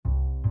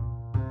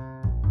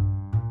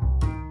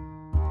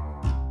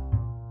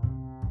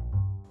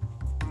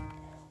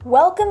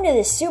Welcome to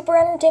the Super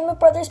Entertainment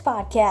Brothers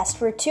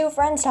podcast, where two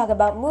friends talk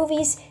about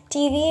movies,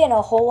 TV, and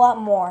a whole lot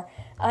more.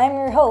 I'm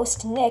your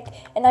host, Nick,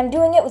 and I'm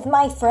doing it with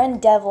my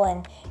friend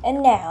Devlin.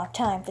 And now,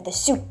 time for the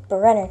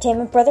Super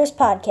Entertainment Brothers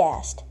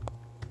podcast.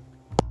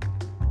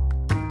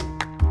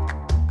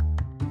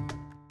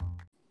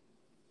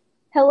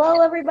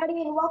 Hello, everybody,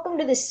 and welcome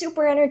to the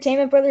Super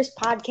Entertainment Brothers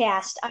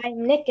podcast.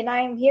 I'm Nick, and I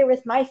am here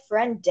with my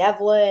friend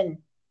Devlin.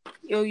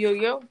 Yo, yo,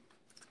 yo.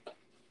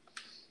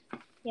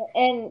 Yeah,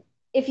 and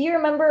if you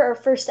remember our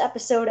first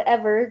episode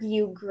ever,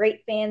 you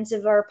great fans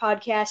of our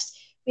podcast,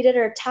 we did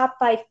our top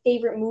 5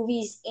 favorite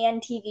movies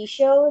and TV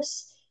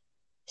shows.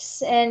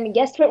 And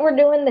guess what we're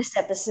doing this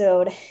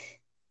episode?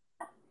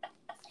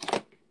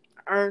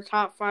 Our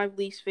top 5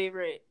 least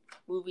favorite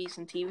movies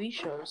and TV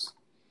shows.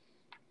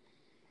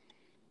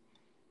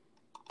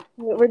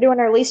 We're doing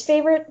our least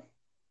favorite?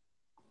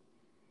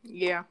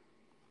 Yeah.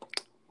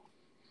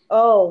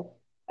 Oh,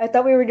 I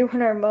thought we were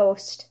doing our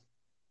most.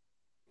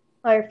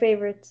 Our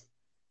favorites.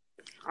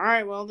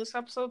 Alright, well, this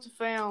episode's a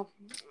fail.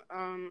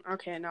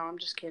 Okay, no, I'm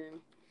just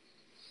kidding.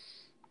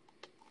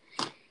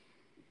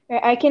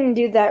 I can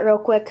do that real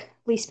quick.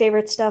 Least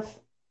favorite stuff.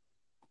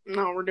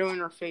 No, we're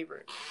doing our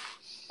favorite.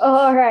 Oh,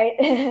 all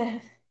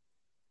right.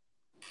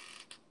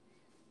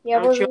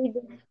 Yeah, we're really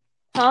doing...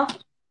 Huh?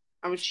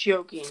 I was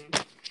joking.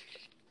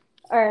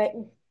 All right.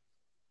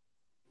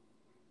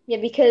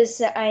 Yeah,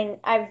 because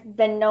I've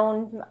been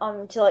known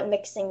to like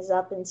mix things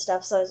up and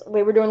stuff. So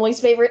we were doing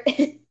least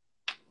favorite.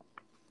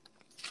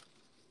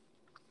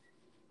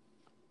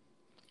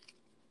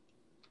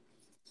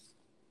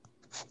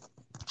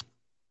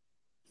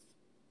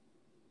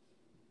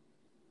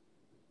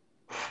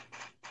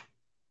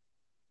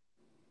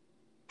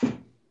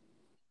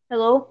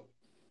 Hello?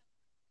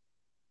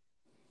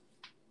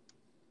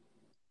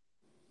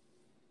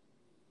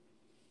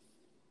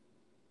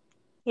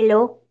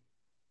 Hello?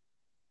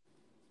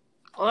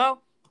 Hello?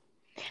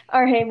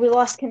 All right, we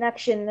lost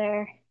connection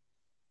there.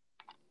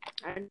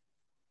 I'm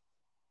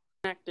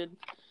connected.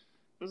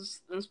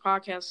 This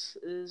podcast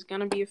is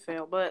gonna be a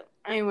fail, but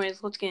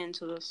anyways, let's get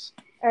into this.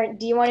 All right,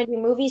 do you want to do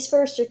movies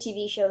first or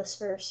TV shows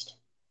first?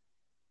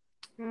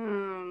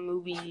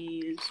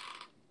 Movies.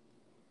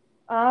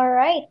 All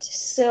right,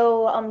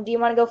 so do you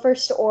want to go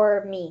first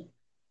or me?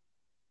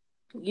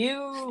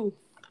 You.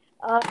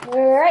 All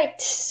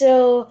right,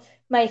 so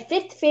my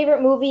 5th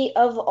favorite movie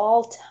of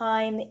all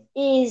time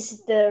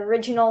is the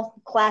original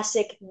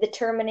classic, The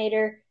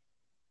Terminator.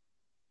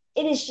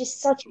 It is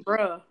just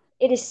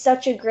It is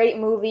such a great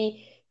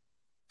movie.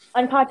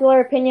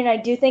 Unpopular opinion, I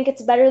do think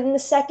it's better than the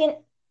second.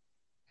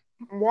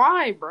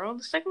 Why, bro?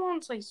 The second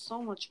one's like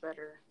so much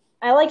better.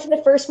 I liked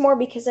the first more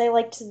because I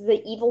liked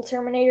the evil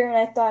Terminator, and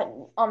I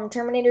thought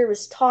Terminator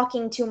was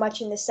talking too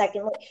much in the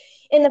second. Like,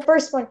 in the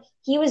first one,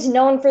 he was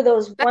known for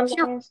those That's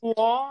one-liners. your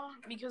flaw?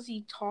 Because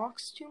he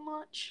talks too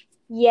much?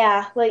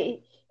 Yeah,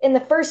 like in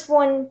the first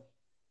one,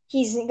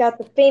 he's got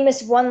the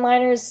famous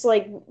one-liners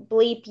like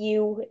 "bleep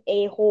you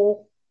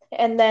a-hole,"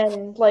 and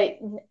then like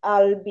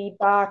 "I'll be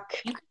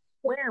back." You can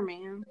swear,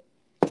 man.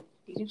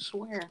 You can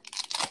swear.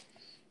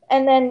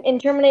 And then in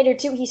Terminator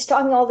 2, he's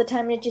talking all the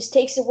time, and it just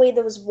takes away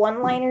those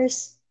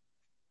one-liners.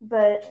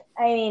 But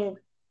I mean,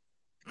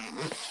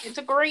 it's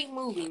a great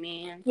movie,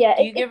 man. Yeah.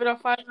 Do you give it a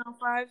 5 out of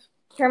 5?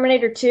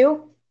 Terminator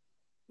 2?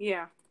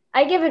 Yeah.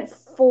 I give it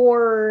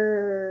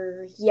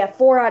 4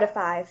 out of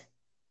 5.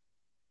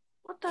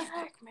 What the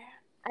heck, man?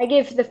 I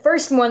give the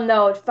first one,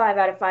 though, 5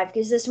 out of 5,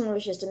 because this one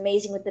was just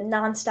amazing with the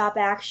non-stop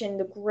action,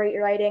 the great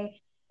writing.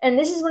 And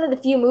this is one of the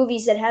few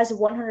movies that has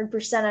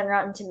 100% on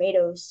Rotten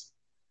Tomatoes.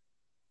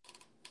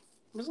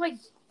 There's like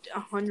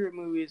 100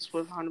 movies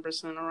with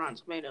 100% on Rotten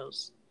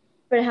Tomatoes.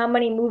 But how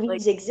many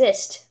movies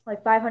exist?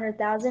 Like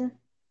 500,000?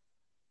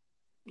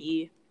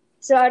 Yeah.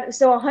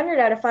 So 100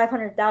 out of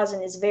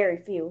 500,000 is very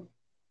few.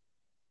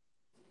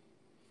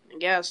 I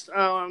guess.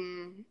 Yeah.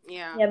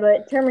 Yeah,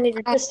 but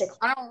Terminator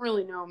I don't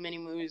really know many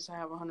movies that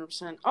have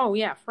 100%. Oh,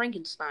 yeah,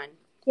 Frankenstein.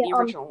 Yeah, the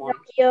original one.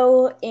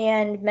 Pinocchio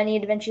and Many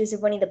Adventures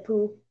of Winnie the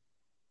Pooh.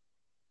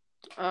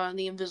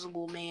 The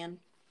Invisible Man.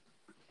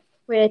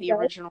 Wait, the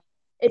original.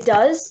 It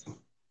does?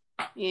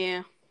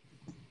 Yeah.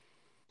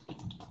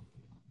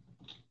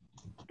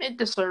 It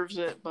deserves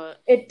it,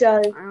 but... It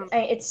does.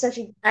 It's such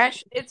a...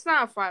 It's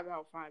not a 5 out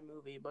of 5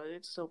 movie, but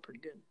it's still pretty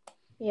good.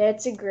 Yeah,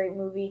 it's a great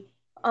movie.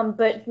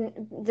 But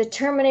the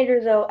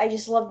Terminator, though, I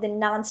just love the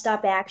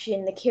nonstop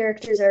action. The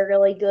characters are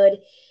really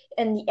good,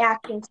 and the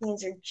action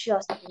scenes are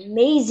just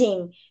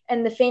amazing.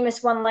 And the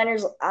famous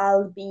one-liners,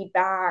 "I'll be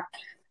back,"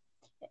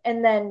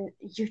 and then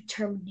 "You're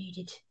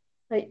terminated."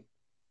 Like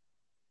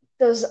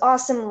those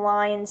awesome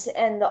lines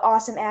and the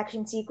awesome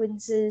action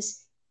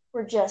sequences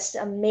were just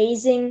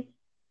amazing.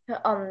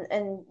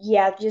 And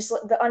yeah, just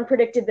the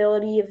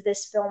unpredictability of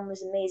this film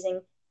was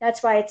amazing.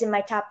 That's why it's in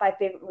my top 5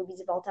 favorite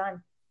movies of all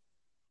time.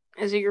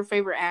 Is it your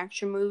favorite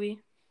action movie?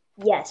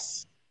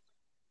 Yes.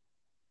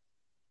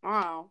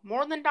 Wow.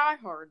 More than Die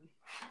Hard.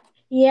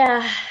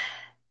 Yeah.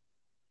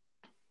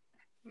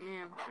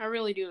 Man, I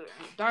really do.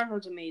 Die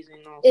Hard's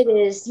amazing also. It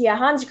is. Yeah,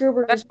 Hans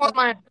Gruber That's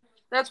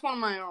That's one of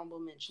my honorable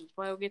mentions,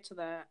 but I'll get to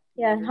that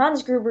Yeah, later.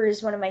 Hans Gruber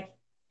is one of my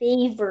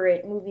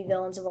favorite movie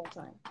villains of all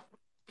time.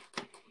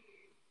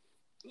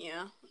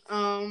 Yeah.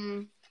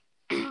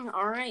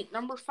 All right,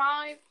 number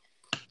 5.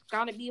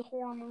 Gotta be a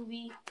horror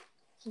movie.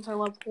 Since I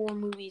love horror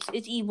movies,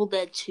 it's Evil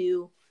Dead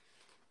 2.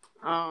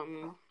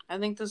 I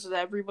think this is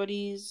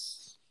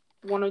everybody's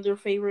one of their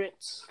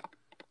favorites.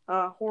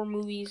 Horror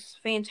movies,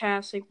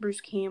 fantastic.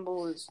 Bruce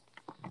Campbell is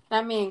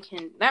that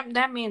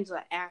man's an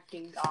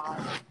acting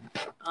god.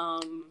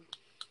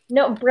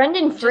 No,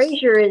 Brendan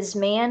Fraser is,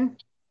 man.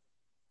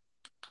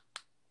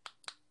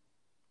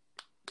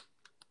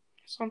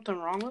 Something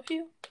wrong with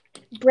you?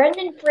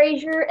 Brendan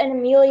Fraser and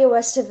Emilio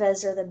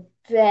Estevez are the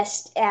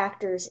best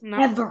actors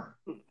ever.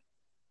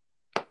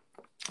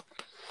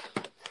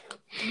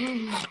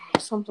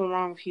 Something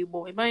wrong with you,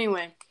 boy. But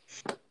anyway,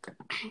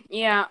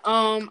 yeah.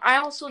 I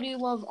also do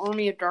love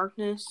Army of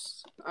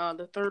Darkness.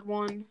 The third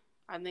one,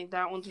 I think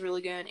that one's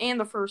really good, and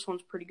the first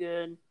one's pretty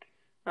good.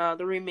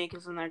 The remake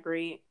isn't that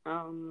great.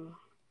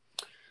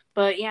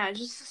 But yeah,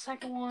 just the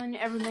second one,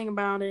 everything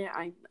about it,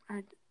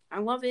 I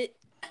love it.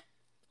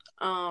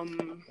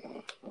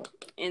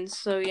 And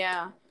so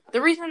yeah,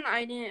 the reason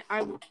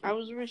I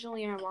was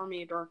originally have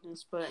Army of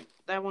Darkness, but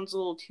that one's a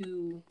little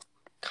too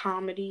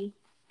comedy.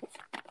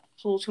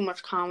 It's a little too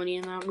much comedy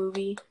in that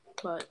movie.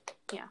 But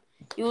yeah,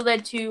 Evil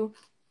Dead 2,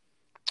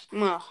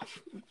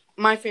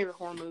 my favorite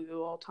horror movie of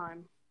all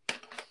time.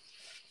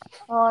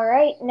 All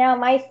right, now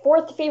my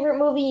fourth favorite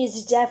movie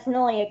is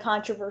definitely a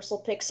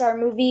controversial Pixar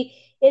movie.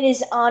 It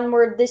is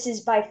Onward. This is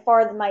by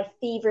far my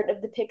favorite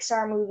of the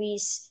Pixar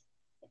movies.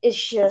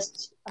 It's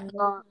just I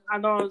thought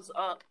it was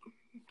Up.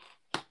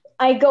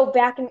 I go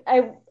back and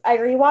I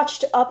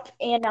rewatched Up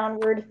and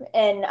Onward,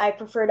 and I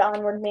preferred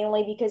Onward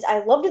mainly because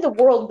I loved the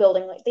world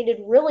building. Like they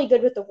did really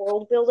good with the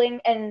world building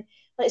and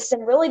like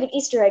some really good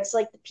Easter eggs.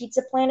 Like the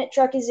Pizza Planet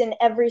truck is in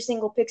every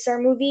single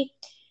Pixar movie,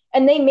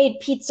 and they made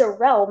Pizza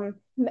Realm,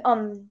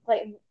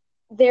 like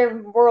their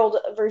world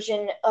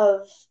version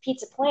of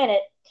Pizza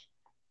Planet.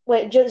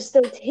 Like just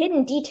those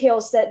hidden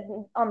details that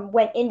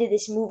went into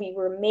this movie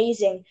were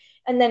amazing,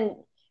 and then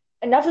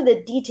enough of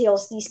the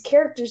details. These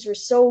characters were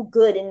so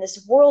good, and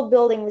this world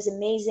building was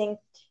amazing,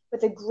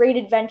 with a great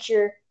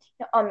adventure,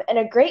 and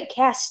a great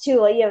cast too.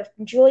 Like you have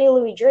Julia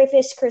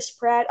Louis-Dreyfus, Chris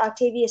Pratt,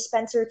 Octavia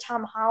Spencer,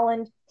 Tom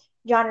Holland,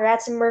 John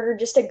Ratzenberger.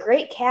 Just a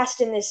great cast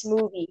in this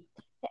movie,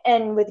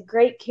 and with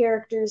great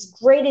characters,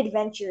 great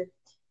adventure,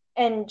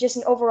 and just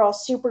an overall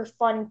super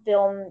fun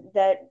film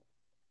that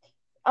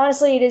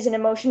honestly, it is an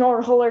emotional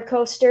roller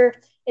coaster.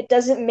 It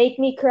doesn't make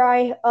me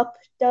cry. Up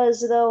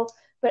does though,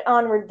 but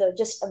Onward though,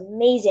 just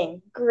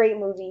amazing, great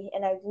movie,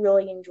 and I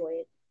really enjoy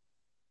it.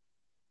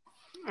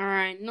 All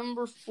right,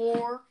 number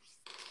 4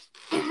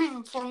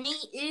 for me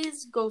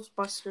is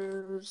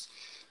Ghostbusters.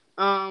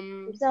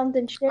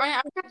 Something.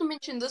 I forgot to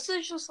mention this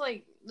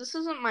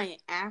isn't my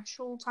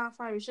actual top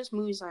 5. It's just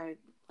movies I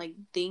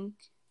think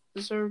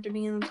deserve to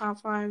be in the top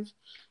 5.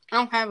 I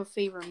don't have a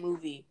favorite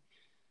movie.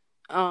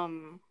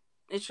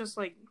 It's just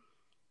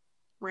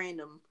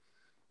random.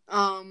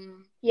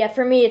 Yeah,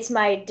 for me, it's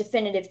my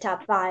definitive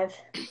top 5.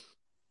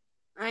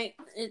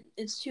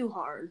 It's too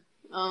hard.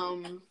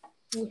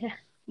 Yeah.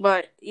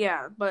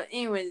 But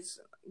anyways,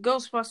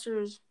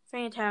 Ghostbusters,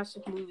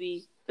 fantastic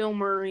movie. Bill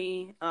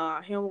Murray,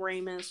 Harold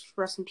Ramis,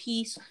 rest in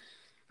peace.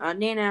 Dan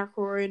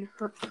Aykroyd,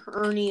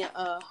 Ernie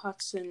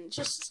Hudson,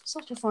 just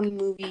such a funny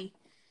movie.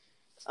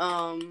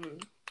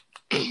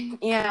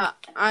 Yeah,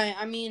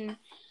 I mean,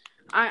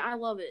 I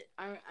love it.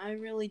 I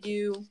really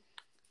do.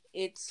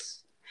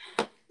 It's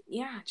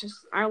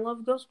I love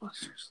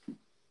Ghostbusters.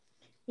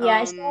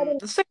 Yeah,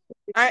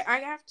 I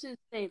have to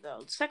say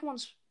though, the second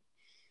one's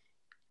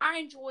I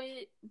enjoy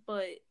it,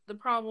 but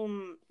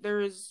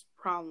there is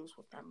problems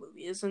with that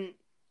movie. It isn't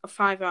a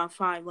 5 out of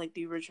 5 like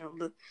the original.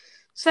 The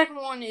second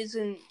one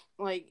isn't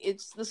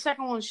the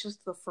second one's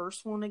just the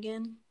first one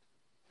again.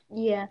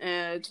 Yeah.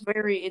 It's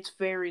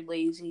very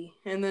lazy.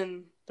 And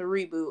then the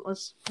reboot.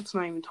 Let's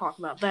not even talk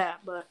about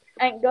that. But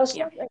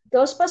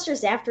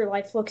Ghostbusters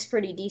Afterlife looks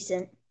pretty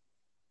decent.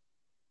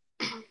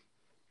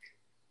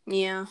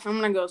 Yeah, I'm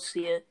gonna go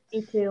see it.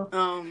 Me too.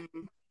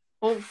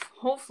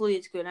 Hopefully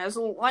it's good. As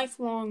a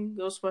lifelong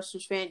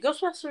Ghostbusters fan,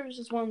 Ghostbusters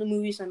is one of the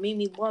movies that made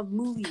me love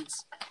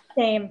movies.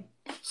 Same.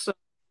 So,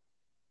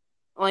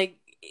 it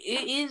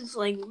is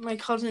my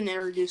cousin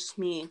introduced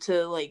me to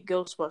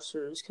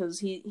Ghostbusters because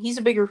he's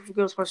a bigger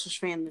Ghostbusters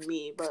fan than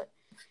me, but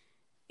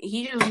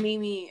he just made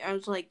me. I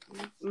was like,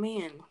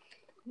 man,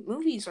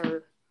 movies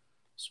are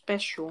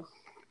special.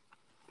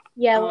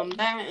 Yeah.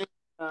 That and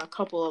a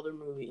couple other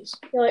movies.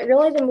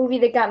 Really, the movie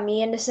that got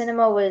me into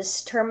cinema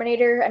was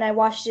Terminator, and I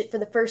watched it for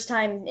the first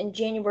time in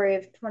January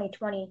of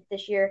 2020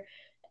 this year.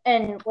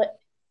 And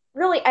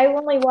really, I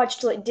only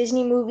watched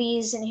Disney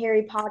movies and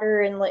Harry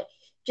Potter and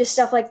just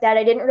stuff like that.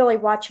 I didn't really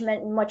watch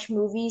much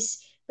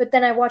movies, but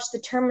then I watched the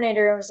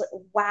Terminator and I was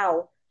like,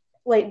 wow,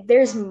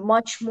 there's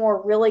much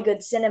more really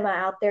good cinema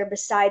out there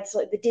besides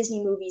the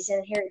Disney movies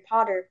and Harry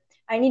Potter.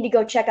 I need to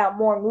go check out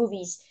more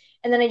movies.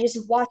 and then I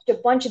just watched a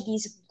bunch of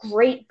these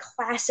great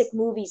classic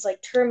movies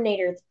like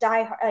Terminator,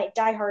 Die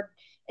Hard,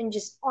 and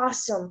just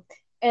awesome.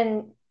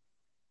 And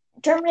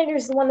Terminator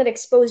is the one that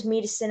exposed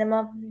me to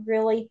cinema,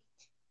 really.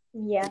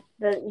 Yeah,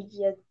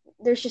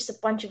 there's just a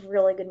bunch of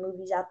really good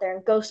movies out there,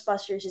 and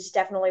Ghostbusters is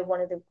definitely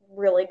one of the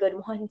really good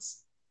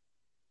ones.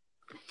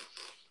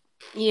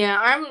 Yeah,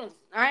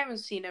 I haven't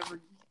seen every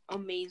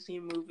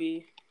amazing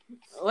movie.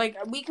 Like,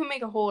 we can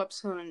make a whole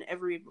episode on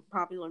every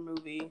popular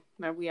movie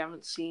that we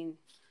haven't seen.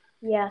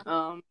 Yeah,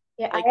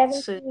 yeah, Like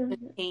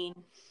Citizen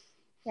Kane.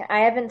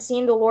 I haven't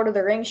seen the Lord of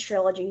the Rings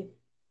trilogy.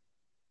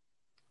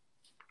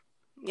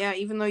 Yeah,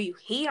 even though you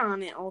hate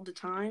on it all the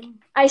time.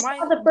 I Why?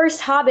 saw the first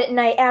Hobbit and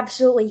I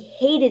absolutely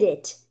hated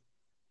it.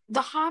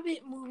 The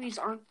Hobbit movies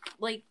aren't,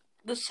 like,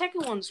 the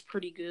second one's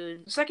pretty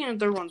good. The second and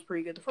third one's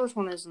pretty good. The first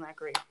one isn't that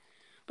great.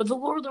 But the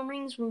Lord of the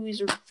Rings movies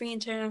are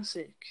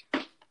fantastic.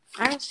 I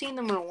haven't seen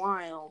them in a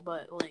while,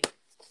 but, like,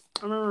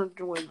 I remember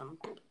enjoying them.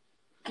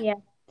 Yeah.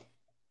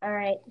 All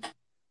right.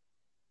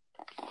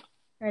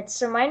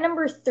 So my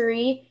number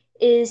 3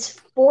 is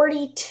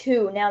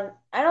 42. Now,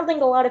 I don't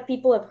think a lot of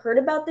people have heard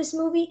about this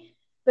movie,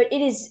 but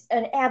it is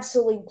an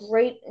absolutely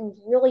great and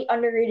really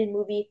underrated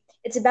movie.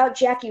 It's about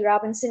Jackie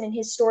Robinson and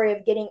his story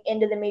of getting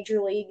into the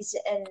major leagues,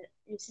 and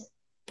it's a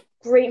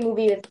great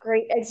movie with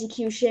great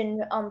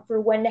execution for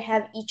when to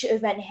have each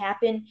event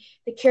happen.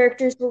 The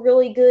characters were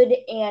really good,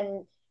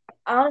 and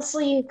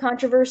honestly,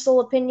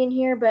 controversial opinion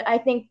here, but I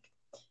think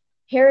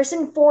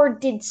Harrison Ford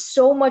did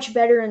so much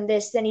better in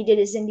this than he did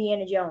as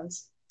Indiana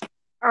Jones.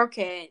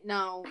 Okay,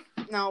 no,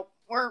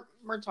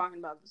 we're talking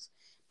about this.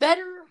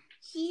 Better,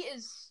 he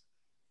is.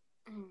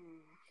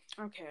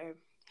 Okay,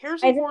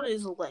 Harrison Ford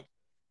is a legend.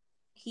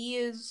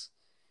 He's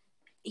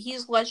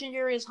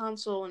legendary as Han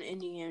Solo and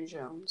Indiana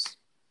Jones.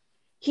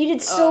 He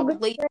did so good.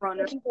 Blade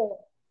Runner.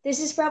 This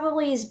is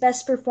probably his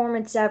best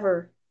performance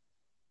ever.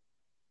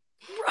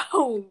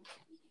 Bro,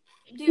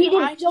 dude,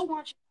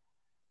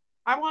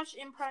 I watched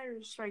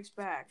Empire Strikes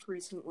Back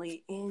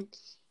recently, and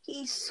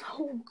he's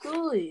so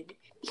good.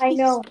 I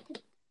know.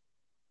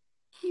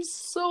 He's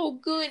so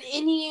good.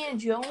 Indiana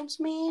Jones,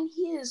 man,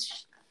 he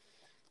is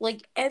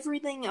like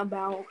everything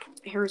about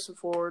Harrison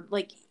Ford.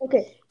 Like,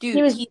 okay,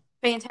 dude, he's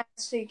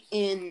fantastic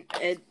in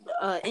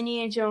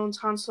Indiana Jones,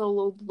 Han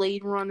Solo,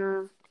 Blade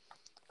Runner.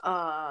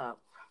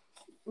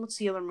 What's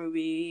the other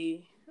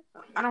movie?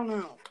 I don't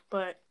know,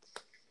 but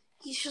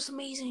he's just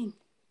amazing.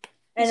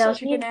 He's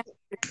such a good actor.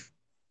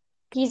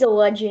 He's a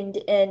legend,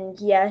 and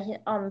yeah,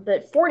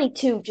 but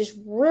 42 just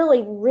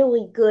really,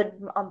 really good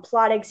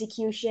plot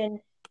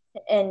execution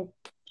and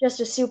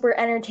just a super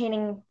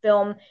entertaining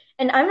film.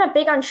 And I'm not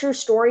big on true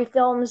story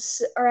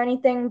films or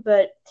anything,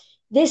 but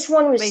this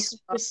one was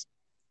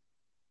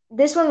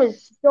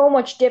so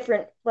much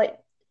different, like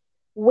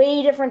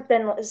way different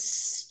than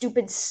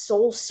stupid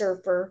Soul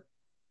Surfer.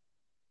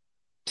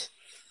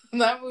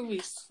 That movie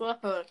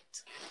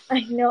sucked.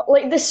 I know.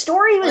 Like the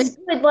story was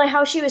good, like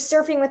how she was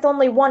surfing with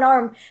only one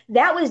arm.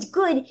 That was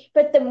good,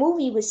 but the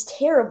movie was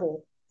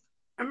terrible.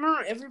 I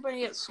remember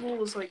everybody at school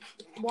was like,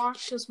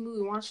 watch this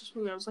movie.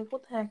 I was like,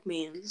 what the heck,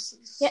 man?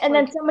 Yeah, and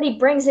then somebody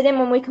brings it in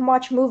when we can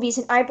watch movies,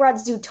 and I brought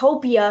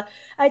Zootopia.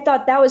 I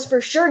thought that was for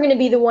sure going to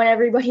be the one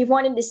everybody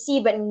wanted to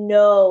see, but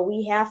no,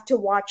 we have to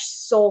watch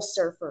Soul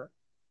Surfer.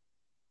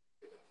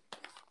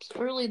 It's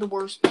really the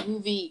worst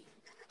movie.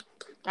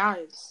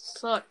 Guys,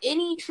 suck.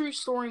 Any true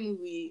story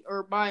movie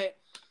or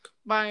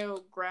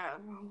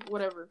biograph,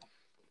 whatever,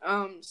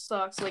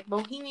 sucks. Like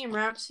Bohemian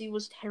Rhapsody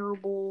was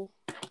terrible.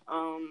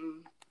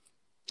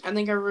 I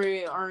think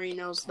everybody already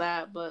knows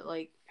that, but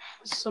like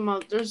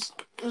there's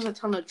a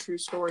ton of true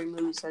story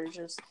movies that are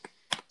just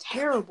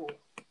terrible.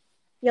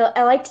 Yeah,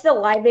 I liked the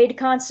Live Aid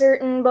concert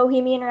in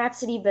Bohemian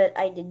Rhapsody, but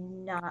I did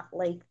not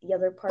like the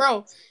other parts.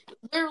 Bro,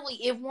 literally,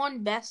 it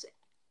won Best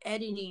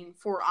Editing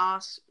for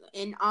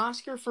an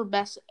Oscar for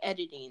Best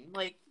Editing.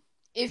 Like,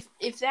 if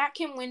that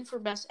can win for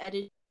Best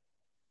Editing,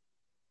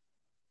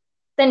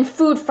 then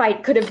Food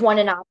Fight could have won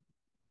an Oscar.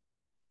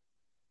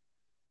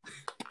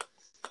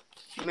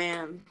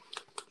 Man,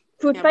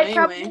 Food Fight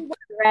probably won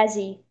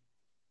Razzie.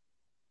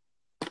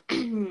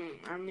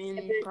 I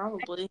mean,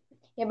 probably.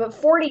 Yeah, but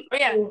 42.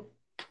 Oh,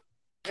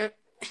 yeah.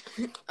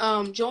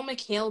 Joel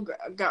McHale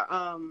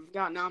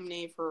got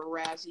nominated for a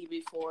Razzie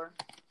before.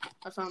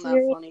 I found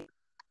that funny.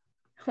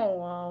 Oh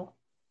wow.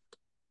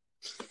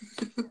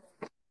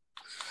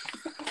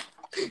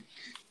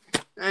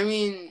 I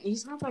mean,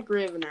 he's not that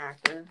great of an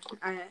actor.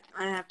 I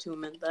have to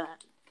admit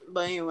that.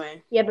 But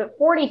anyway. Yeah, but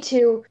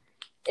 42,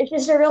 it's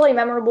just a really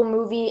memorable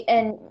movie.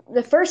 And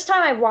the first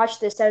time I watched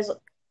this, I was like,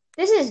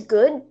 this is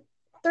good.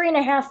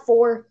 3.5,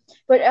 4.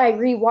 But I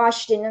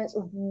rewatched it and I was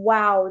like,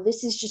 wow,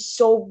 this is just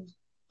so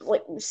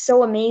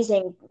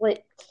amazing.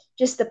 Like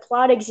just the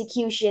plot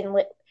execution,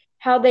 like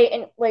how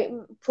they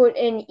put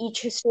in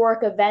each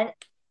historic event,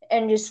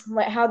 and just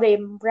how they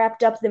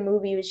wrapped up the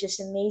movie was just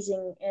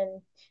amazing.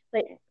 And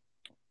like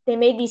they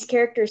made these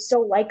characters so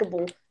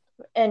likable.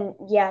 And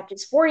yeah,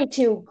 just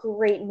 42,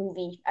 great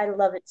movie. I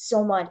love it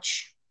so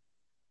much.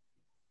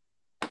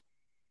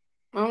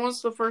 When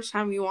was the first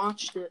time you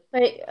watched it?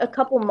 Like a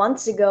couple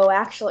months ago,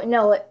 actually.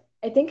 No,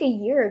 I think a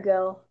year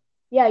ago.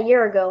 Yeah, a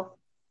year ago.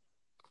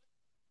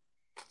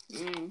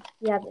 Mm,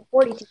 Yeah, but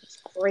 42 is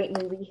a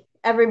great movie.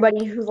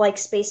 Everybody who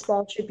likes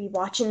baseball should be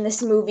watching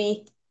this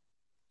movie.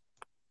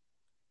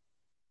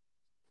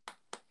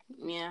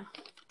 yeah.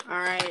 All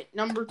right.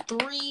 Number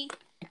 3,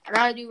 I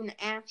gotta do an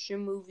action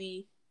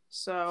movie.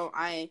 So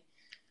I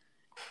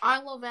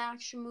love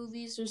action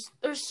movies.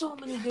 There's so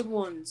many good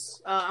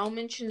ones. I'll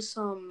mention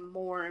some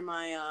more in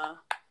my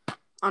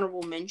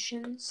honorable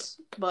mentions,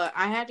 but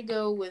I had to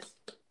go with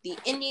the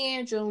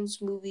Indiana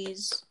Jones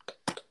movies.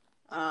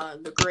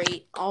 The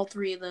great, all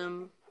 3 of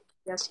them.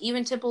 Yes,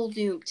 even Temple of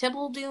Doom.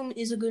 Temple of Doom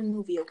is a good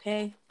movie.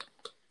 Okay,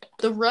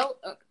 the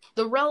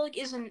Relic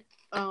isn't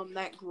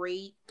that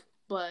great,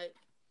 but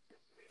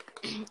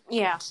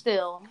yeah,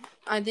 still,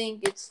 I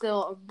think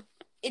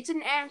it's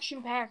an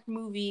action-packed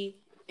movie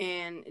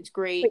and it's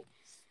great. Wait,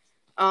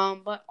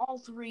 But all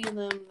 3 of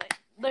them,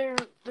 they're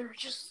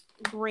just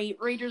great.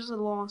 Raiders of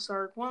the Lost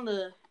Ark, one of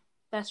the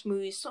best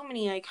movies. So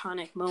many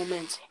iconic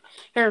moments.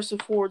 Harrison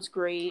Ford's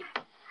great.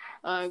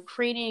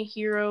 Creating a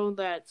hero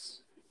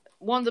that's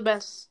one of the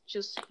best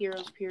just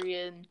heroes.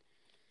 Period.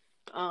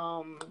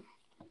 Um,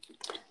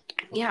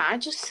 yeah,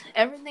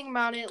 everything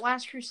about it.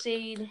 Last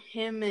Crusade,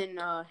 him and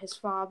his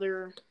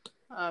father,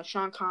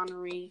 Sean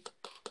Connery,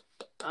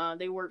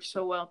 they work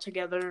so well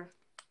together.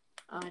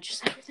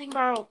 Just everything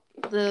about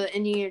the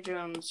Indiana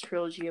Jones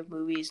trilogy of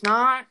movies.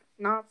 Not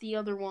the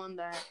other one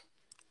that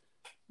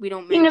we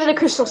don't Kingdom of the mention,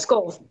 Crystal but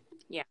Skull.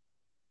 yeah.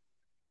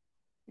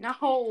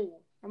 No,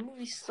 that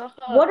movie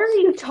What are sucks.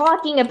 you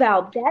talking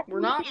about? That We're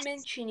movie not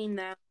mentioning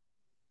that.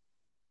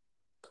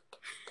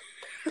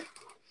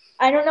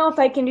 I don't know if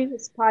I can do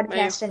this Man,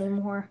 podcast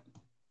anymore.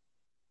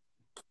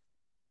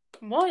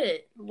 what?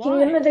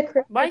 Kingdom of Why?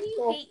 the Why Crystal do you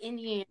Skull. hate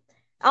Indiana?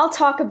 I'll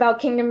talk about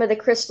Kingdom of the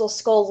Crystal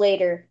Skull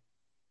later.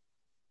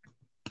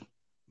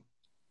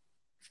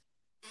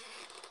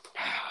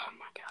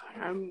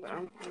 Oh my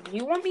god!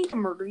 You want me to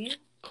murder you?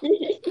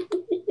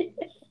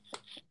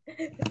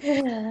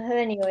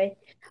 Anyway,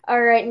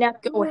 all right, now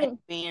Go ahead, coming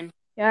man.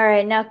 all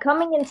right, now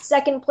coming in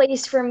second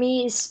place for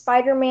me is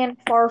Spider-Man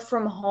Far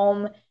From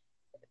Home.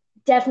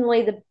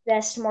 Definitely the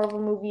best Marvel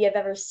movie I've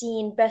ever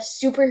seen,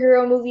 best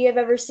superhero movie I've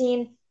ever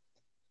seen.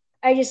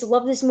 I just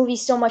love this movie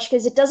so much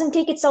because it doesn't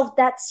take itself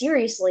that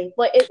seriously.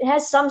 Like it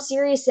has some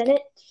serious in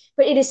it,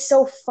 but it is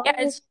so Yeah,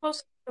 funny. it's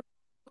supposed to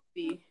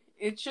be.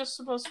 It's just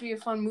supposed to be a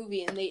fun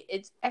movie, and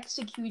it's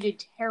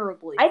executed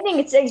terribly. I think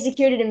it's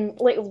executed in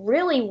like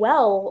really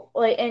well,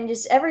 like and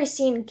just every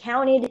scene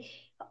counted.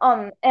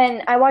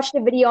 And I watched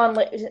a video on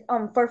like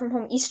Far From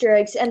Home Easter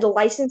eggs, and the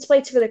license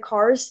plates for the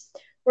cars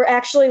were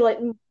actually like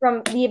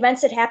from the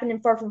events that happened in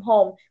Far From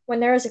Home.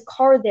 When there was a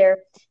car there,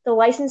 the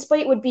license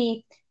plate would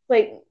be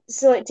like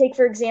so. Like, take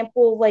for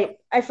example, like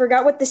I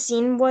forgot what the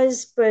scene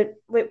was, but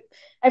wait,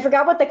 I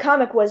forgot what the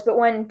comic was. But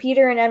when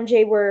Peter and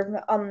MJ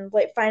were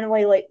like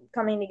finally like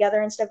coming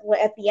together and stuff, like,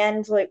 at the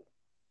end,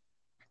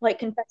 like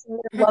confessing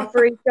their love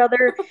for each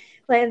other.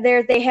 Like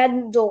they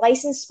had the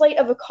license plate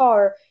of a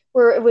car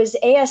where it was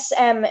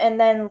ASM and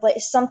then like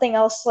something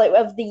else like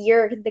of the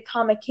year the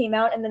comic came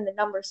out and then the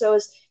number. So it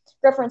was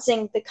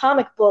referencing the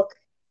comic book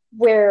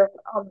where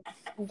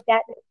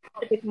that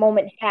specific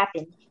moment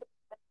happened.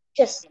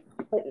 Just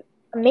like,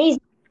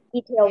 amazing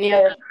detail Yeah,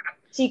 there.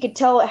 So you could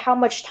tell how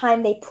much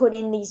time they put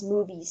in these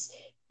movies.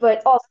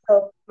 But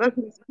also, but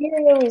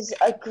Mysterio is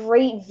a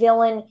great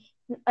villain.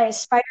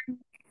 Spider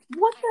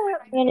what the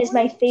Man is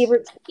my what?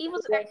 favorite He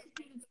was superhero.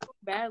 executed so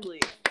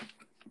badly.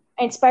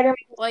 And Spider Man.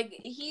 Like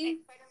he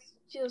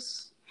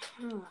just.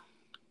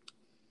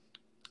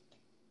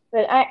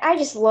 But I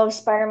just love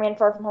Spider Man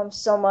Far From Home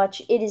so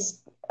much. It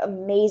is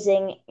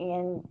amazing,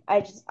 and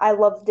I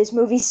love this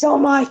movie so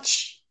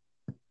much.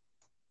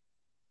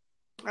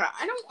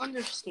 I don't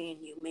understand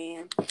you,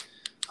 man.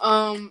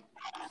 Um,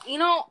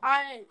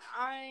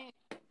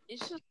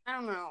 it's just I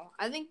don't know.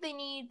 I think they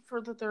need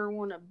for the third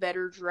one a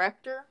better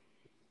director.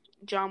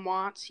 John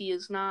Watts, he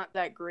is not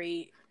that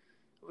great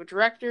of a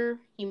director.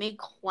 He made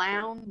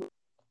Clown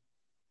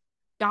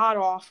god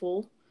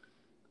awful.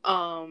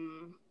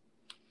 Um,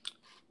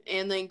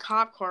 and then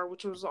Cop Car,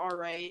 which was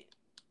alright.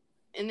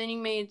 And then he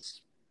made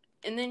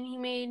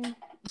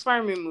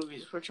Spider-Man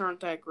movies, which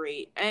aren't that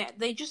great.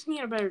 They just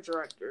need a better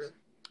director,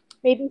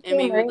 Maybe and Sam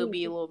maybe they'll Raimi.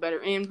 be a little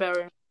better and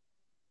better.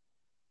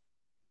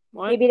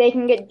 What? Maybe they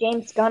can get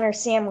James Gunn or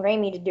Sam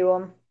Raimi to do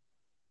them,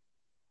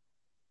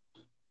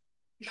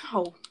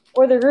 No,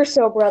 or the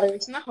Russo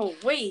brothers. no,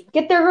 wait,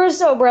 Get the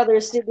Russo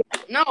brothers to do.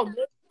 no.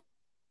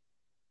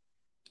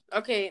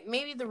 Okay,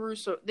 maybe the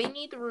Russo. They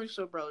need the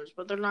Russo brothers,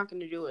 but they're not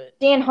going to do it.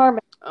 Dan Harmon.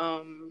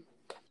 Um,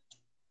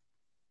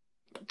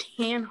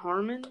 Dan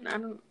Harmon. I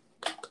don't.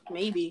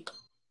 Maybe.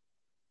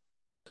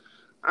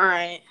 All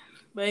right,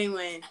 but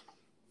anyway,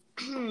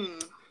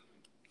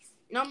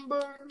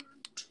 number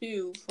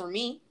 2 for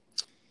me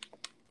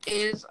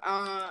is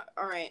all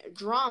right,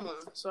 drama.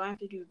 So I have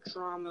to do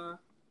drama.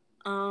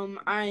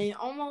 I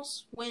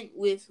almost went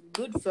with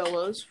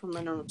Goodfellas for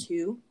my number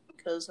 2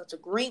 because that's a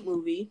great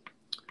movie.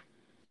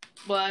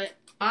 but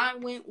I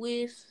went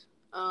with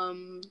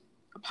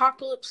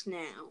Apocalypse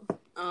Now.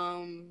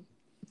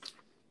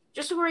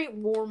 Just a great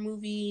war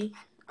movie.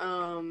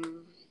 I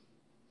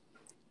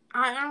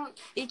don't.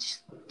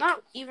 It's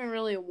not even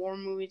really a war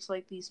movie. It's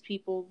like these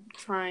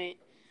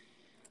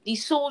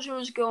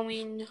soldiers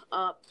going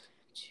up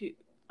to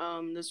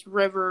this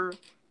river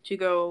to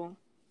go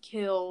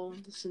kill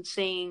this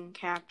insane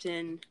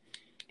captain,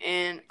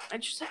 and I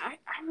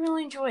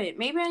really enjoy it.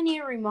 Maybe I need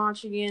to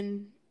rewatch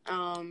again.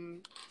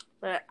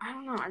 But I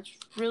don't know. I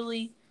just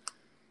really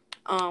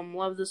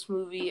love this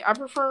movie. I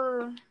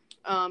prefer.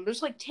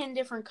 There's like 10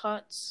 different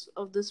cuts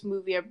of this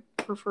movie. I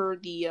prefer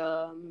the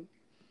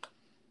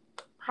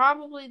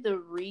probably the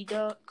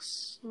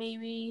Redux,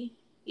 maybe.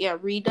 Yeah,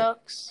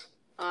 Redux.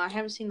 I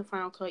haven't seen the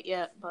final cut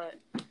yet, but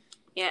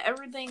yeah,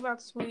 everything about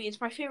this movie.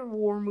 It's my favorite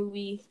war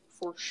movie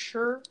for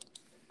sure.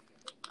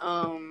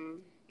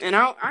 And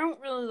I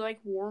don't really like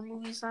war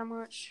movies that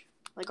much.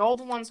 Like all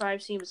the ones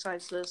I've seen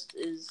besides this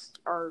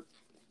are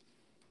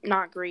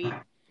not great.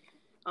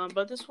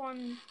 But this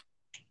one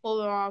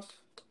pulled it off.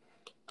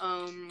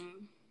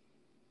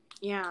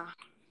 Yeah.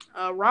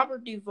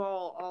 Robert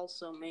Duvall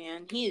also,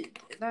 man.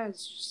 That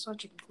is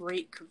such a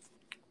great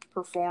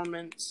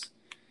performance.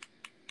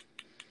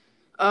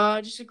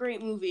 Just a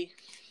great movie.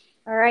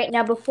 All right,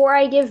 now before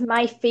I give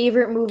my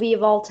favorite movie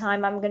of all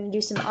time, I'm gonna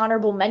do some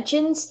honorable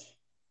mentions.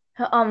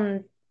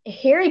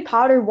 Harry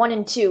Potter 1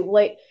 and 2.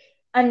 Like,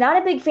 I'm not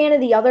a big fan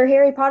of the other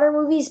Harry Potter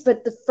movies,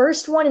 but the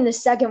first one and the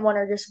second one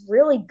are just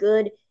really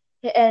good,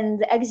 and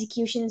the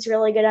execution's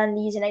really good on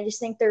these, and I just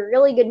think they're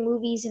really good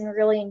movies and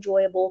really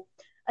enjoyable.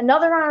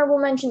 Another honorable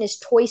mention is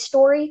Toy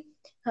Story.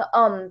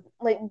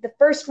 Like the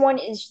first one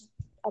is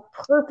a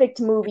perfect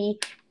movie,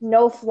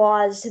 no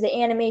flaws.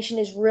 The animation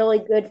is really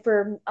good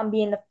for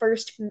being the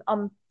first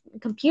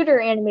computer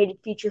animated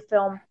feature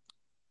film.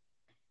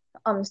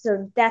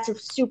 So that's a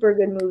super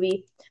good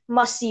movie,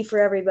 must see for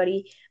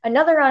everybody.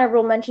 Another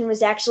honorable mention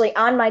was actually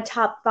on my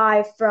top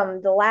 5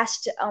 from the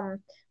last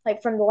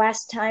from the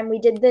last time we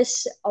did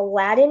this,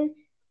 Aladdin.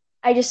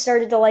 I just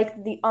started to like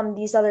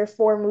these other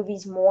 4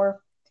 movies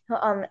more.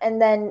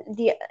 And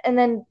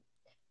then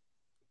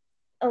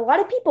a lot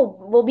of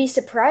people will be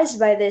surprised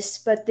by this,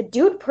 but the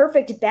Dude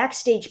Perfect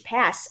backstage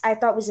pass I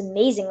thought was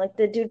amazing. Like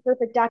the Dude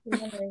Perfect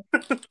documentary.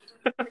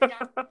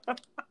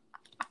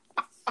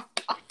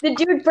 The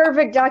Dude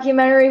Perfect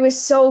documentary was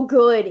so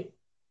good.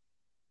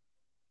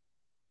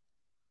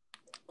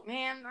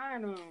 Man, I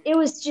don't know. It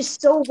was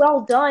just so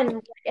well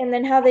done. And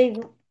then how there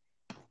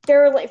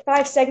were like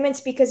 5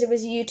 segments because it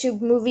was a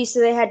YouTube movie, so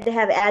they had to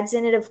have ads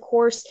in it, of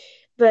course.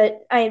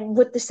 But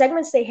with the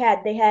segments they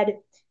had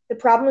the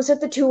problems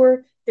with the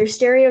tour, their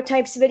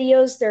stereotypes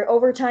videos, their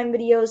overtime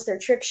videos, their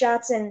trick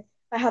shots, and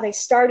how they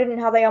started and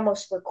how they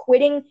almost were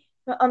quitting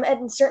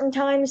at certain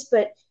times.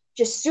 But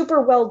just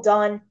super well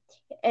done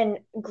and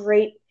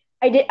great.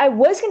 I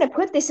was gonna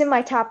put this in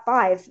my top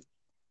 5,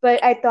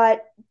 but I thought,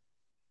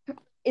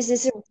 is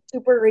this a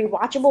super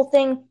rewatchable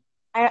thing?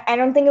 I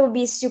don't think it would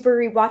be super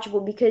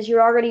rewatchable because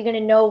you're already going to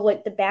know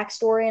like the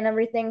backstory and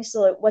everything.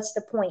 So like, what's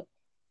the point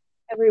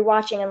of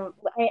rewatching?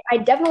 And I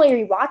definitely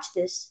rewatch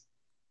this,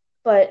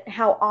 but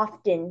how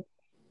often?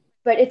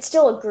 But it's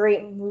still a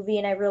great movie,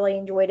 and I really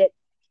enjoyed it.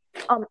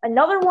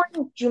 Another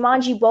one,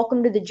 Jumanji: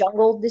 Welcome to the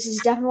Jungle. This is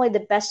definitely the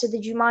best of the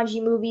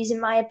Jumanji movies, in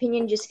my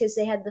opinion, just because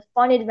they had the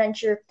fun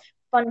adventure,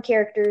 fun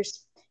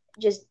characters,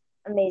 just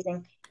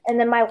amazing. And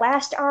then my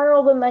last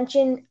honorable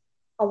mention,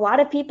 a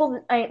lot of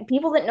people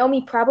that know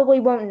me probably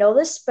won't know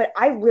this, but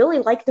I really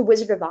like The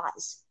Wizard of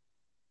Oz.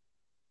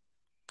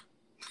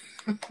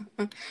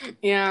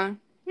 Yeah.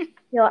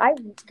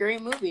 It's a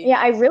great movie. Yeah,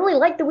 I really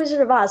like The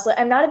Wizard of Oz. Like,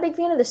 I'm not a big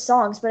fan of the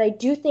songs, but I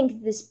do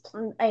think this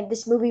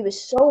movie was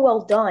so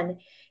well done,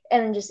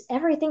 and just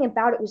everything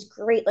about it was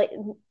great. Like,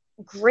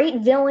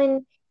 great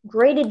villain,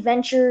 great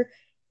adventure,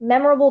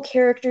 memorable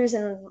characters,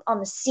 and on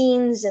the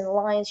scenes and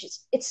lines.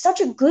 Just it's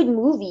such a good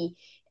movie,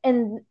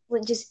 and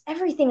like, just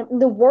everything,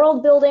 the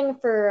world building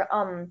for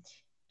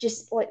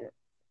just like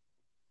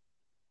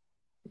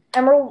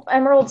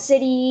Emerald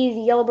City,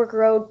 the Yellow Brick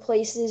Road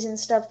places and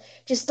stuff.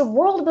 Just the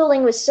world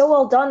building was so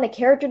well done. The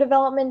character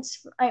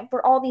developments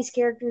for all these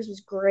characters was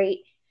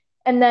great.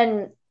 And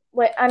then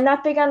I'm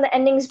not big on the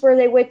endings where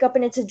they wake up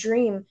and it's a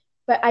dream,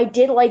 but I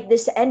did like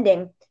this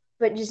ending.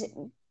 But just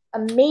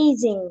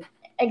amazing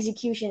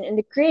execution and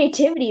the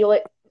creativity.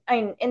 Like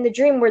in the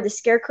dream where the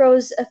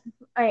scarecrows,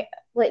 like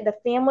the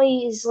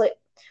family is like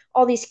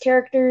all these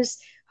characters.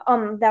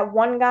 That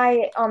one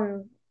guy,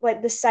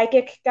 like the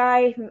psychic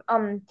guy,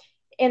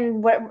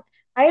 and what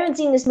I haven't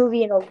seen this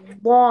movie in a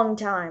long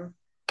time.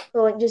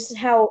 So like just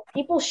how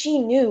people she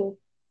knew,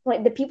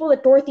 like the people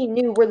that Dorothy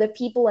knew were the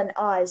people in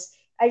Oz.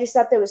 I just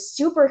thought that was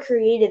super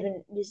creative,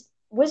 and just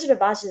Wizard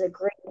of Oz is a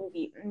great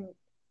movie.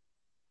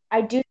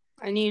 I do.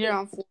 I need it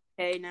on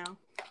 4K now.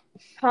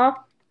 Huh?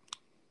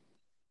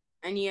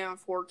 I need it on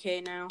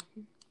 4K now.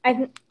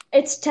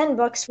 It's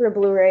 $10 for a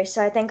Blu-ray,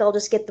 so I think I'll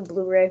just get the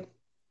Blu-ray.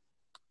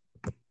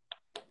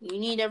 You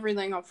need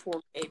everything on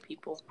 4K,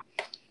 people.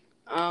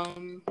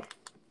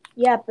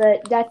 Yeah,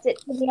 but that's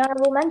it for the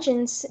honorable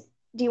mentions.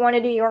 Do you want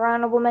to do your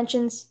honorable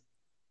mentions?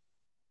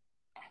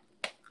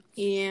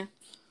 Yeah.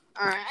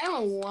 All right. I have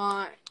a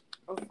lot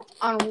of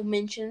honorable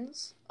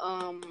mentions.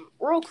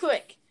 Real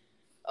quick.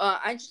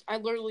 I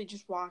literally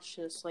just watched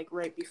this like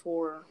right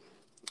before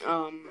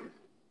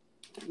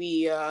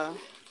we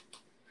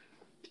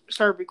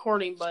started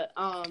recording, but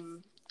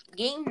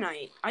Game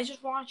Night. I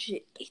just watched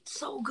it. It's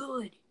so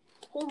good.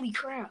 Holy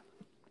crap.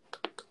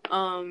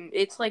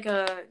 It's like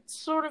a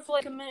sort of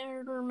like a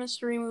murder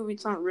mystery movie.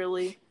 It's not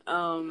really.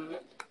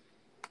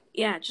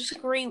 Yeah, just a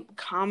great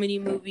comedy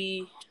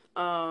movie.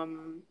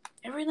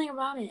 Everything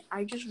about it.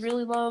 I just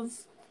really love.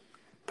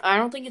 I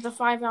don't think it's a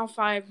 5 out of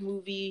 5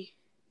 movie.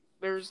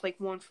 There's like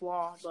one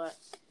flaw, but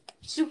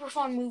super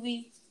fun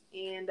movie.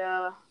 And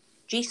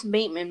Jason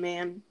Bateman,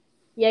 man,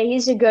 Yeah,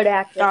 he's a good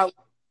actor. gotta,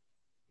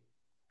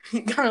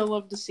 gotta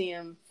love to see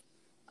him.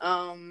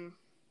 Um,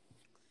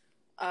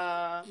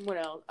 what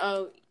else?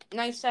 Oh,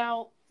 Nice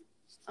Out,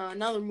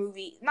 another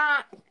movie.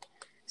 Not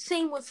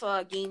same with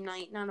Game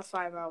Night. Not a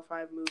 5 out of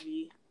 5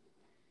 movie.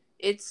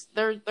 It's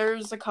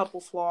there's a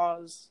couple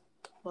flaws,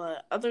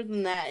 but other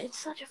than that, it's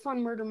such a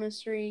fun murder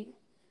mystery.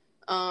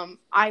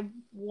 I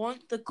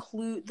want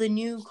the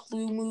new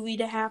Clue movie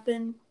to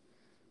happen,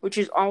 which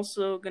is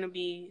also gonna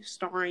be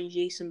starring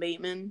Jason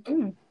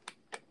Bateman.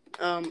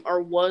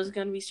 Or was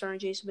gonna be starring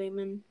Jason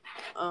Bateman,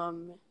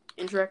 and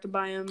directed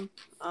by him.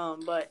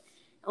 But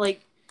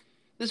like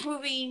this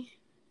movie,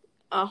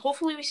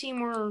 hopefully we see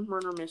more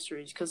murder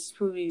mysteries because this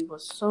movie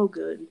was so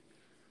good.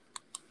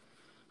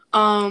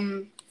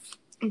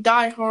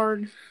 Die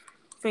Hard,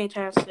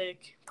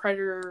 fantastic.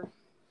 Predator,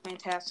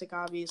 fantastic.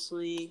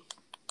 Obviously,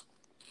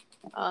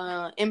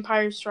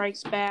 Empire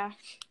Strikes Back.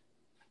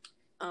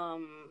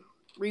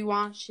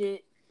 Rewatched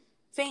it.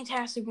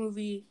 Fantastic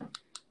movie.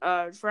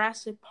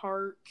 Jurassic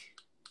Park.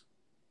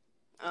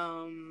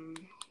 Um,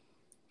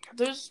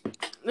 there's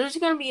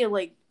gonna be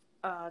a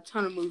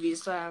ton of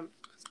movies that I'm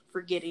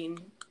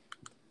forgetting.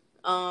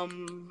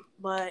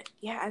 But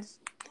yeah, I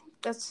think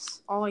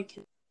that's all I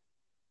can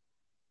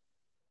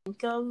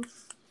think of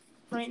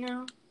right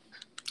now.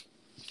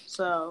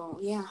 So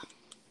yeah.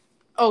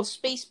 Oh,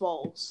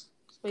 Spaceballs.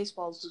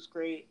 Spaceballs is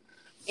great,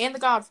 and The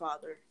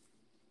Godfather.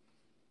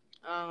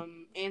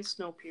 And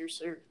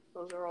Snowpiercer.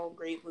 Those are all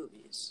great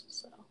movies.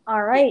 So All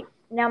yeah. right.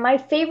 Now, my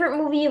favorite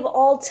movie of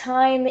all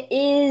time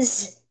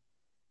is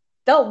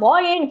The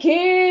Lion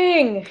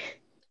King.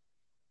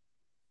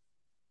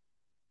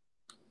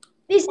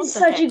 This What is the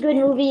such a heck, good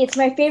man? movie. It's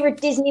my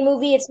favorite Disney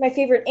movie. It's my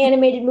favorite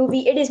animated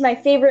movie. It is my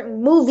favorite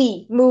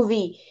movie.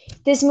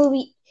 This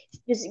movie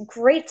is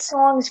great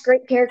songs,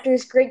 great character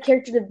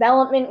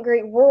development,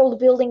 great world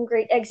building,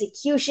 great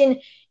execution.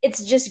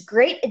 It's just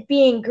great at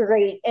being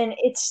great, and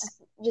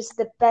it's just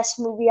the best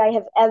movie I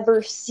have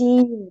ever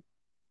seen.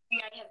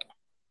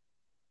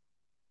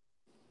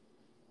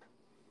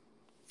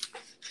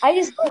 I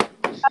just love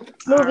this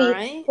All movie.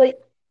 right. Like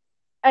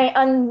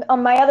on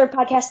my other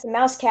podcast, the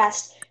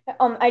Mousecast,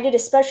 I did a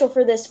special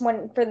for this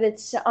one for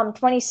this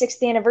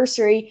 26th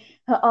anniversary.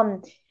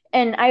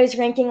 And I was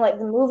ranking like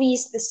the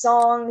movies, the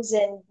songs,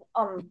 and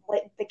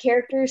like the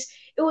characters.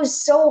 It was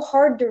so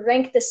hard to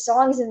rank the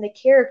songs and the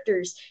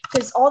characters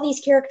because all these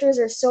characters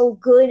are so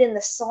good and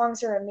the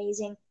songs are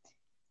amazing.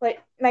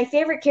 Like my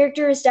favorite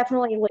character is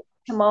definitely like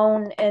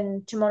Timon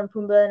and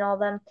Pumbaa and all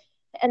them.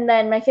 And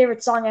then my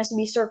favorite song has to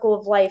be Circle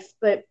of Life.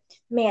 But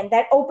man,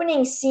 that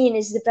opening scene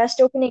is the best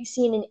opening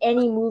scene in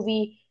any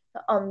movie.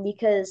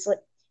 Because like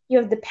you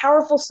have the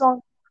powerful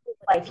song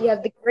Life, you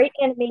have the great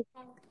animation,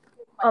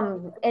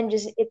 and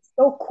just it's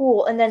so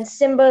cool. And then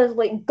Simba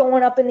like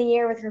going up in the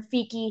air with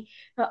Rafiki.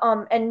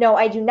 And no,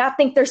 I do not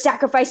think they're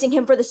sacrificing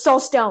him for the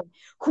Soul Stone.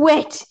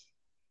 Quit.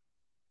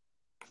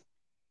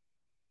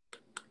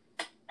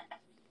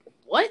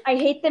 What? I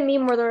hate the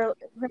meme where they're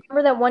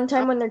remember that one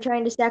time when they're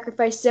trying to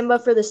sacrifice Simba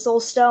for the Soul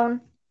Stone?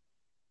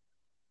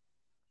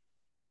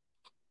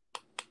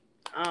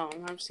 Oh,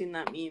 I've seen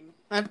that meme.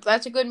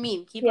 That's a good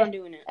meme. Keep Yeah, on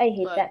doing it. I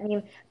hate But that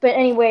meme. But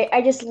anyway,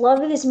 I just love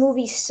this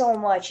movie so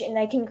much, and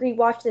I can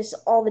rewatch this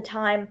all the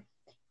time.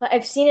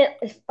 I've seen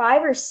it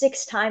 5 or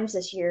 6 times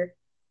this year.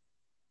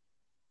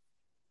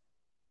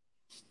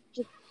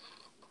 Just,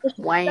 it's just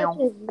such wow,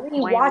 a wow, wow,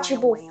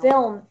 rewatchable wow.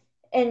 film,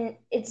 and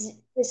it's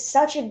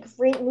such a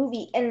great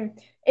movie. And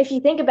if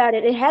you think about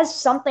it, it has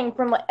something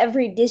from like,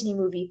 every Disney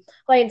movie.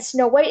 Like in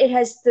Snow White, it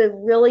has the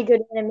really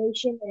good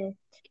animation and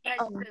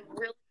um,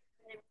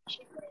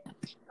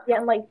 yeah,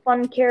 and like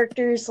fun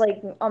characters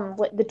like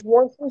the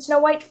dwarves from Snow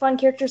White, fun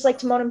characters like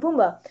Timon and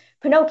Pumbaa,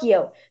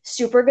 Pinocchio,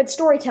 super good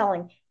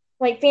storytelling.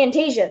 Like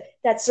Fantasia,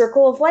 that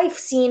Circle of Life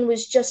scene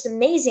was just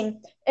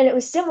amazing, and it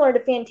was similar to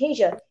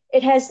Fantasia.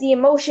 It has the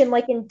emotion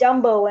like in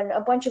Dumbo and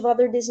a bunch of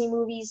other Disney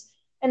movies,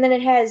 and then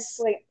it has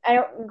like I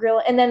don't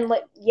really, and then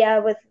like yeah,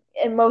 with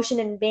emotion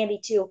in Bambi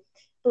too.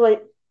 But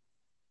like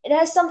it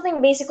has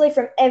something basically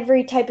from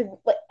every type of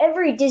like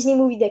every Disney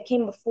movie that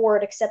came before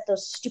it, except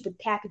those stupid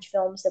package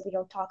films that we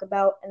don't talk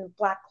about and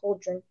Black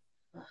Cauldron.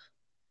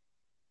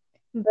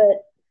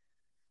 But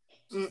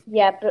Mm,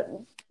 Yeah, but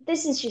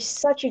this is just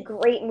such a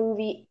great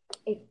movie.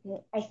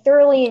 I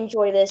thoroughly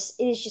enjoy this.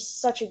 It is just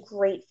such a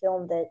great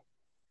film that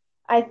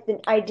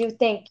I do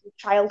think your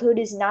childhood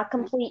is not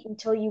complete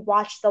until you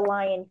watch The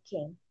Lion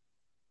King.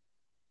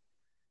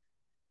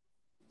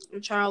 your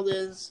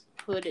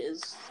childhood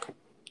is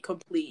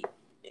complete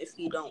if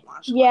you don't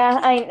watch Lion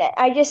Yeah, King.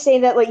 I just say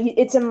that like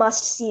it's a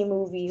must see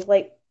movie.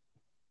 Like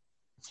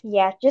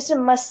yeah, just a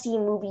must see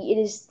movie. It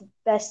is the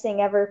best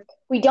thing ever.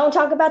 We don't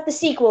talk about the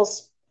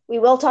sequels. We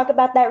will talk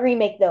about that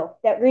remake though.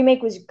 That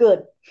remake was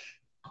good.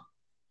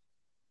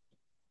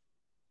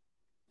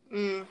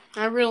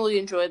 I really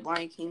enjoyed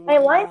Lion King I one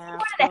and a Lion King half,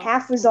 one and a though.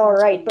 half was It all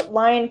was right, good. but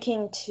Lion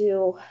King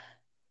 2,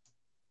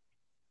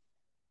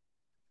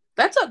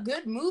 That's a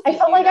good I movie,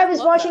 felt dude. like I I was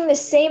love watching that the movie.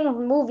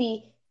 same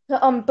movie,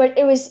 but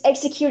it was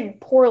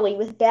executed poorly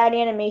with bad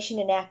animation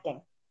and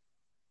acting.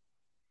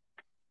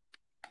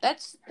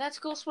 That's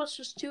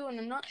Ghostbusters 2 in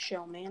a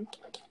nutshell, man.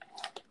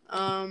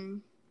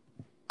 Um,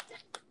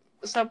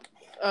 except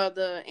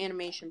the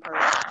animation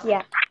part.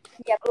 Yeah,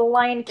 yeah, but The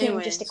Lion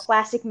King, just a Anyways,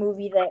 classic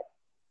movie that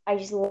I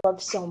just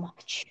love so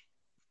much.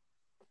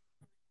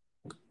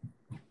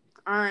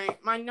 all right,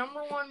 my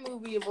number one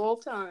movie of all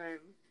time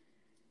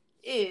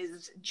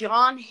is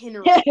John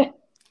Henry.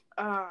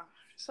 Ah,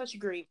 such a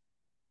great.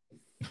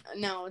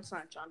 No, it's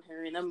not John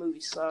Henry. That movie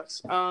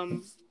sucks.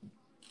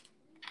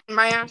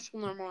 My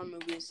actual number one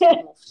movie is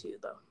Teen Wolf 2,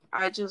 though.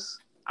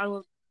 I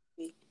love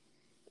the movie.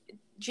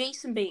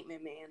 Jason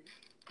Bateman, man.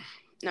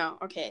 No,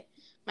 okay.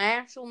 My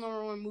actual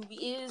number one movie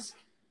is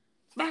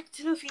Back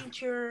to the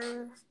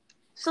Future.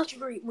 Such a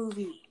great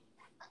movie.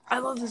 I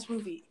love this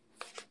movie.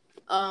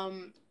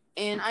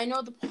 And I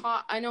know the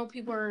plot. I know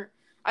people are.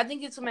 I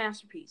think it's a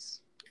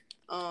masterpiece.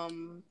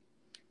 Um,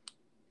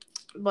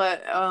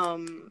 but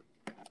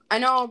I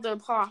know the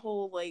plot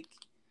hole. Like,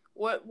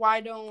 what?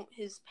 Why don't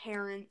his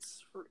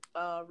parents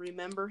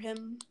remember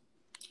him?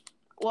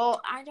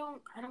 Well, I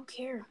don't. I don't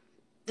care.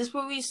 This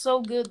movie is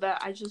so good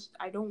that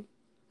I don't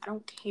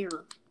care.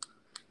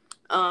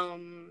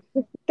 Um,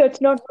 That's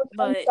not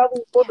how time but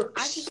travel yeah,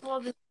 I works. just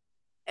love this,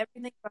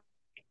 everything about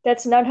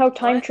That's not how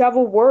time what.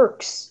 travel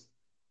works.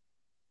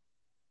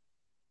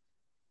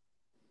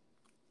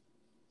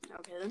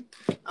 Okay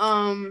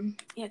then.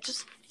 Yeah,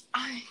 just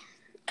I.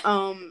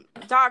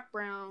 Doc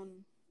Brown,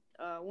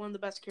 one of the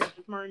best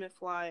characters. Marty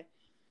McFly,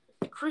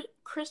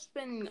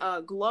 Crispin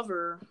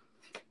Glover,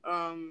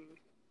 um,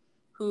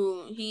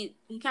 who he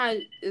kind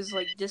of is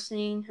like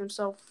distancing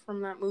himself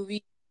from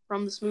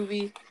this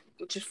movie,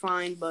 which is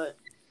fine, but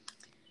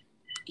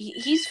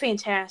he's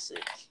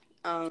fantastic.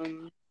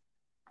 Um,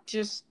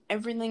 just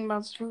everything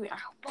about this movie, I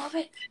love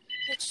it.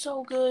 It's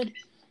so good.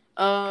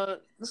 The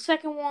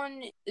second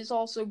one is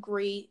also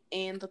great,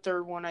 and the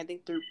third one, I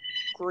think they're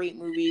great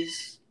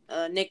movies.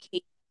 Nick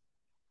Cage,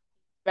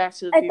 Back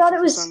to the I thought Future it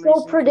for was some so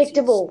reason because he's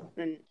predictable.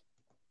 and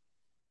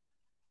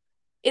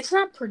it's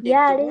not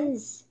Yeah, it predictable.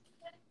 is.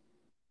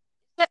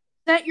 Is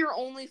that your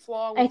only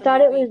flaw I with the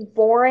thought it movie? was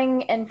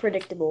boring and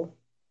predictable.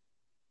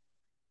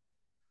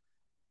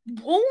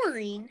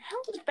 Boring? How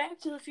is Back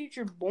to the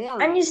Future I'm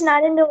boring? just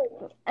not into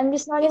I'm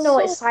just not It's into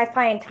like so.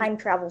 sci-fi and time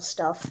travel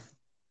stuff.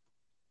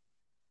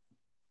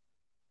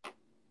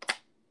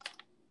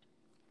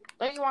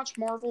 Don't you watch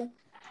Marvel?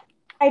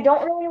 I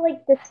don't really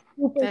like the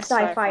stupid That's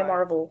sci-fi sci-fi.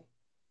 Marvel.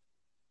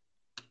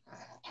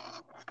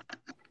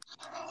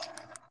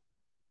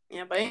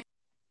 Yeah, but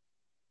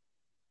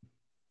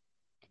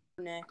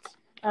next.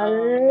 All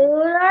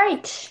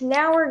right,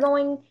 now we're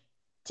going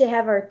to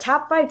have our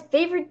top five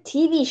favorite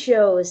TV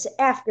shows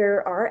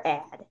after our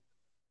ad.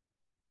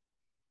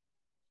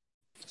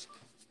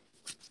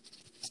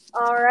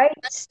 All right,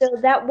 so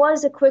that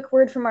was a quick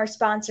word from our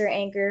sponsor,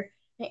 Anchor.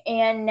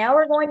 And now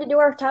we're going to do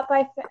our top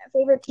five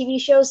favorite TV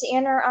shows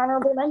and our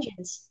honorable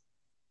mentions.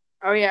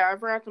 Oh yeah, I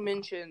forgot to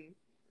mention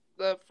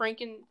the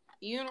Franken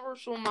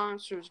Universal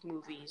Monsters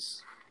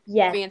movies.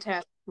 Yes,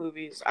 Fantastic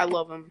movies. I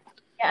love them.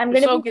 I'm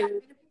They're gonna so be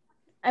good.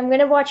 I'm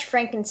gonna watch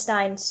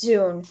Frankenstein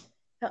soon.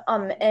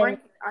 And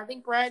I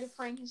think Bride of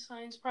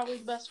Frankenstein's probably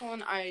the best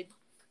one.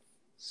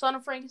 Son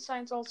of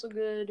Frankenstein's also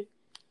good.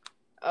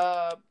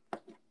 Uh,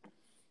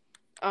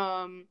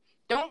 um,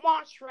 don't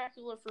watch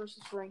Dracula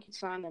versus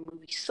Frankenstein. That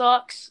movie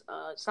sucks.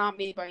 It's not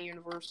made by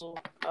Universal.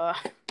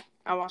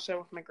 I watched that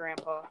with my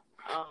grandpa.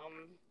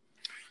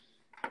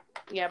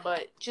 Yeah,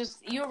 but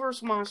just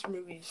Universal monster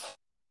movies.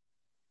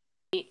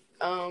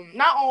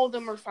 Not all of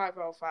them are 5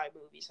 out of 5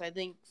 movies. I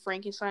think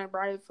Frankenstein and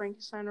Bride of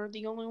Frankenstein are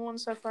the only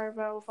ones that 5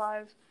 out of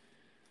 5.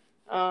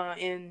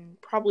 And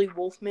probably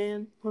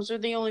Wolfman. Those are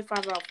the only 5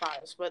 out of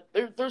 5s, but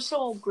they're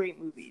still great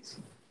movies.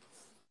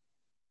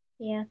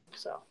 yeah,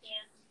 So yeah.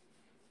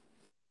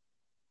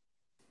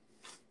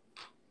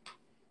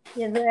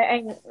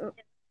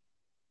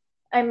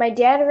 My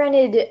dad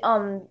rented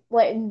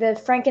like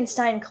the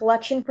Frankenstein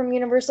collection from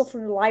Universal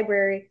from the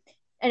library,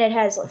 and it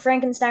has like,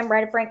 Frankenstein,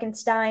 Bride of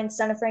Frankenstein,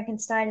 Son of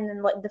Frankenstein, and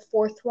then like the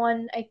fourth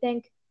one, I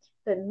think.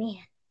 But man,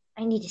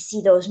 I need to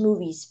see those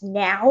movies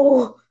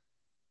now.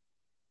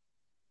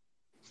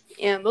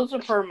 yeah, those are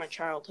part of my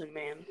childhood,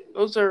 man.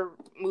 Those are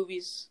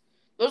movies.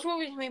 those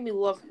movies made me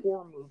love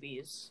horror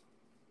movies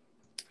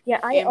Yeah,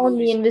 I and own The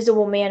movies.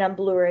 Invisible Man on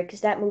Blu-ray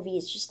because that movie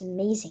is just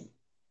amazing.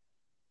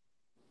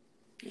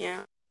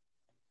 Yeah,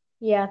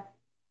 Yeah,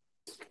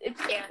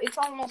 it's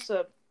almost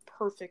a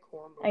perfect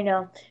horror I movie.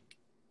 know.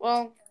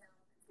 Well,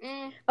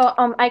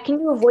 Oh, I can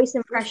do a voice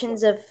there's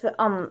impressions of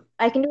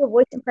I can do a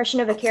voice impression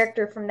of a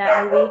character from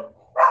that movie.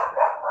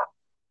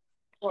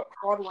 what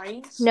Claude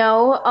Rains.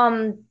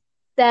 No,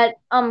 that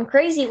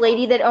crazy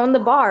lady that owned the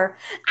bar.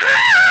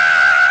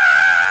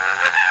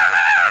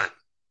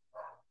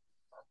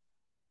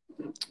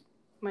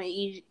 My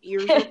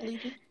ears are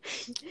bleeding.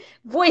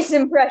 Voice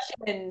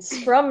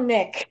impressions from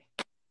Nick.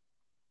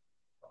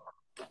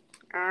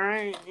 All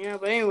right, yeah,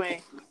 but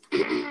anyway,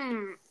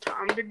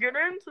 time to get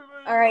into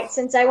All right, this.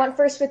 since I went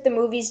first with the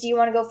movies, do you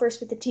want to go first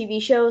with the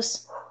TV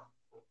shows?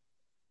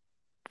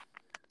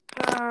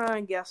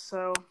 I guess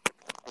so.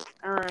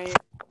 All right.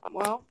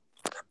 Well,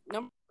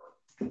 number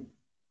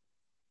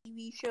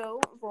TV show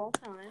of all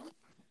time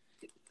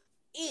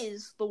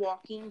is The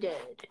Walking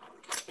Dead.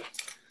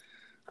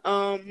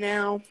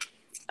 Now,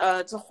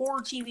 it's a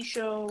horror TV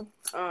show.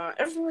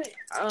 Everyone,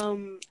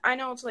 I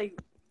know it's like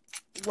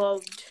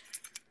loved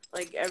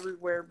like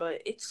everywhere,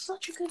 but it's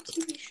such a good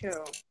TV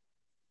show.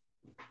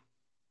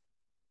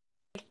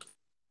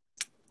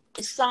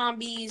 It's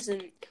zombies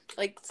and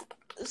like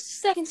the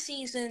second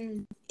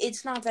season,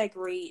 it's not that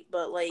great,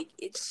 but like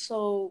it's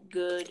so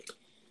good.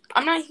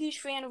 I'm not a huge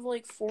fan of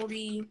like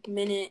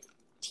 40-minute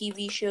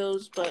TV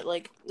shows, but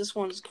like this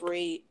one's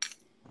great.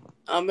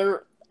 I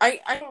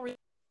don't really,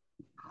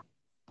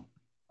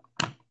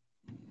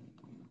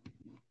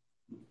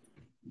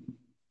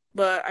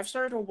 but I've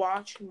started to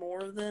watch more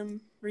of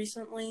them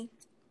recently.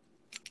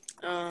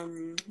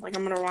 Like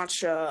I'm gonna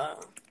watch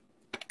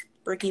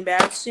Breaking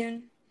Bad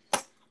soon,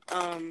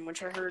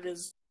 which I heard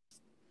is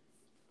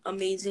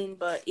amazing.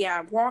 But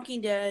yeah,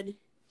 Walking Dead,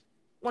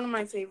 one of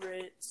my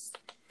favorites.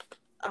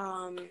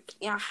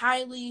 Yeah, I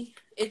highly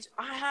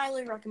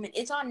recommend.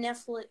 It's on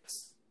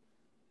Netflix,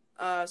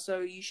 so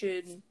you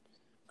should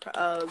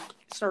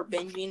start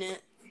binging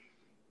it.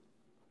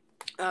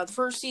 The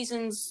first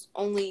season's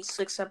only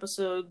 6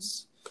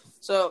 episodes,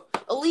 so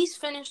at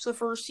least finish the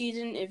first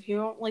season. If you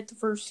don't like the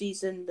first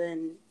season,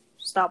 then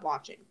stop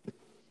watching.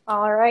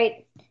 All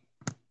right.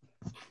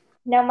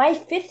 Now, my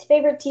fifth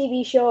favorite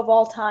TV show of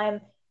all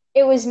time,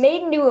 it was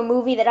made into a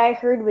movie that I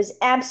heard was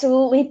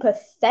absolutely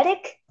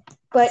pathetic,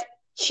 but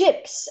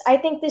Chips. I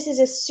think this is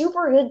a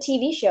super good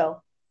TV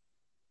show.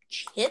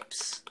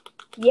 Chips?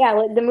 Yeah,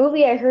 like the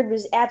movie I heard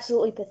was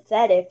absolutely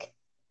pathetic.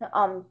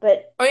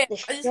 But Oh yeah, the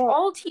is show,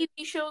 all TV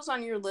shows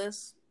on your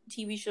list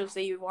TV shows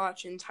that you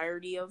watch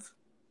entirety of?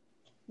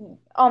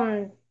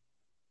 um,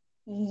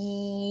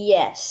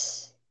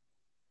 yes.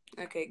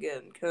 Okay,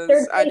 good, because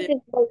Third I place did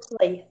is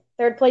mostly.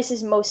 Third place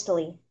is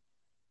mostly.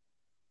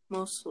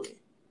 mostly.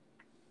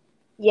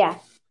 Yeah.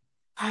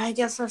 I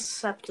guess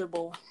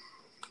acceptable.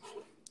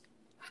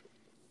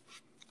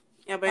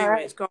 Yeah, but All right.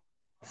 anyways, go.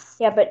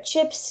 Yeah, but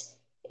Chips,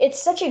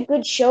 it's such a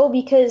good show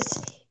because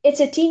it's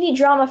a TV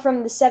drama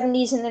from the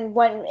 70s and then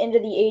went into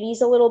the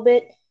 80s a little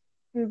bit.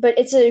 But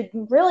it's a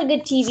really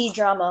good TV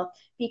drama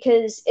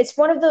because it's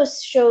one of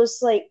those shows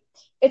like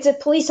it's a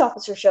police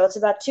officer show. It's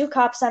about two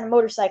cops on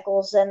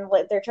motorcycles and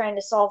like they're trying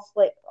to solve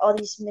like all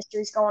these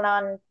mysteries going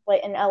on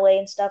like in LA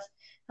and stuff.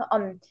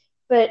 Um,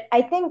 but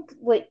I think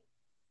like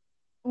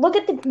look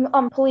at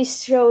the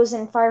police shows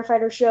and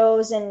firefighter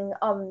shows and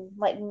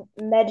like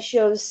med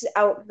shows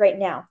out right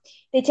now.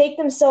 They take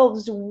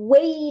themselves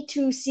way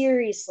too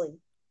seriously.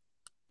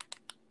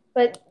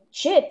 But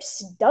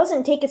Chips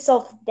doesn't take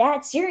itself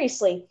that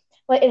seriously.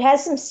 Like it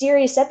has some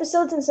serious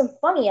episodes and some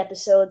funny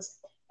episodes,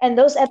 and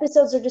those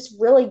episodes are just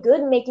really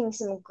good, making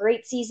some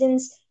great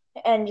seasons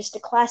and just a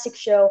classic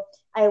show.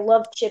 I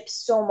love Chips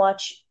so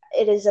much.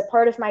 It is a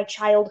part of my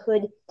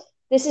childhood.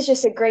 This is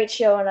just a great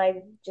show, and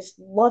I just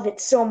love it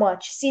so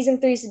much.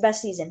 Season 3 is the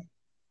best season.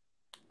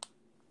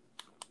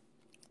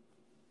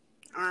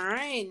 All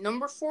right,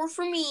 number 4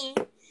 for me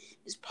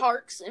is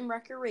Parks and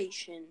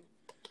Recreation.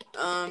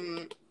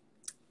 Um,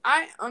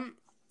 I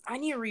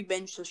need to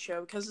re-binge the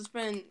show because it's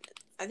been.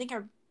 I think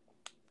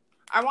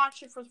I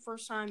watched it for the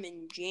first time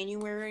in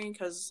January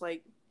because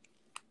like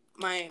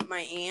my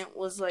aunt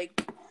was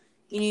like,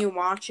 you need to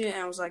watch it,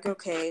 and I was like,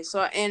 okay.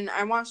 So and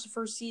I watched the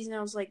first season.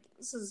 I was like,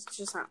 this is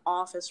just an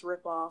Office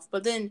ripoff.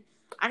 But then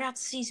I got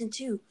to season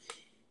 2,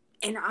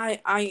 and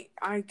I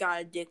got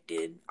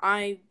addicted.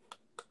 I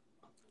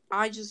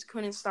just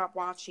couldn't stop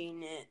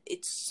watching it.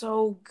 It's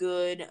so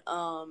good.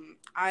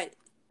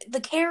 The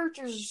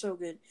characters are so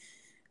good.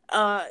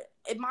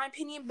 In my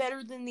opinion,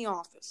 better than The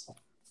Office.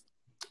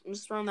 I'm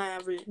just throwing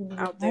that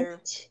out there.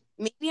 What?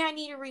 Maybe I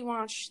need to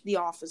rewatch The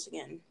Office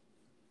again.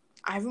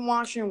 I haven't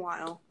watched it in a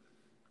while.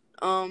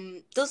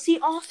 Does The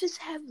Office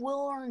have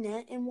Will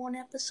Arnett in one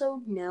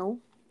episode? No.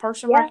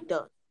 Parks and Yeah, Rec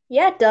does.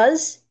 yeah, it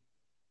does.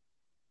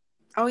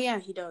 Oh yeah,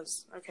 he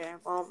does. Okay,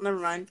 well, never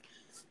mind.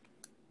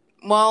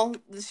 Well,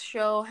 this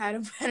show had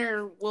a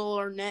better Will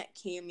Arnett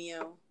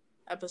cameo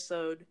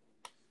episode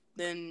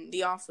than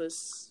The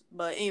Office.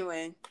 But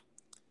anyway,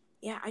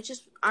 yeah,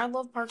 I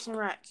love Parks and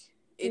Rec.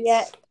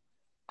 Yeah, It's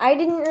I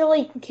didn't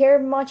really care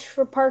much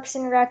for Parks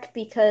and Rec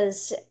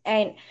because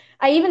I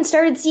even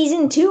started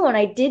season 2 and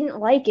I didn't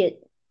like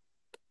it.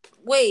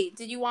 Wait,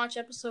 did you watch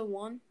episode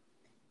 1?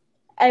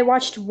 I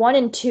watched 1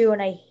 and 2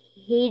 and I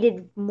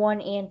hated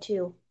 1 and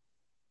 2.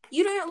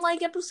 You didn't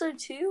like episode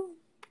 2?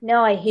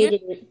 No, I You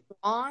hated it.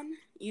 Ron?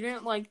 You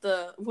didn't like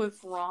the with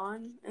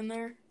Ron in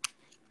there?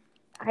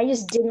 I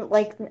just don't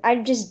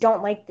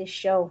like this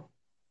show.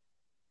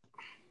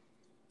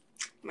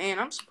 Man,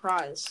 I'm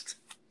surprised.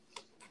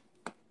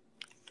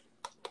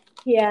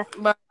 Yeah.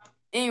 But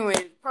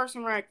anyway, Parks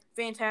and Rec,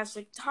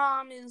 fantastic.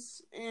 Tom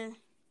is,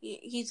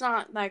 he's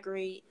not that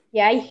great.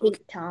 Yeah, I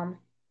hate Tom.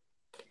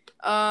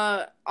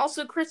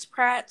 Also Chris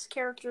Pratt's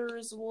character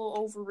is a little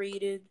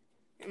overrated,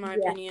 in my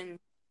Yeah. opinion.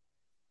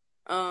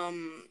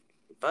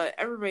 But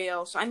everybody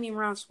else, I mean,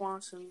 Ron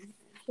Swanson.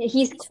 He's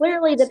He's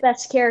clearly the fantastic.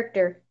 best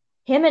character.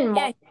 Him and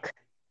Yeah. Mark.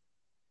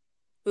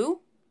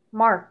 Who?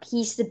 Mark,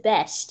 he's the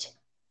best.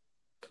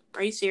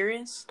 Are you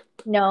serious?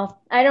 No,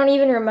 I don't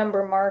even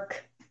remember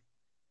Mark.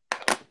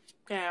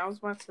 Okay, I was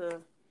about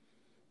to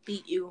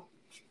beat you.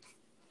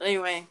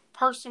 Anyway,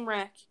 Parks and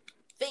Rec,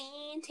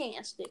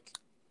 fantastic.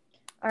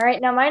 All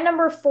right, now my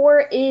number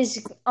 4 is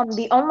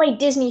the only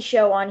Disney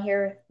show on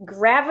here,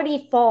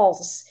 Gravity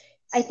Falls.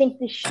 I think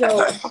this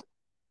show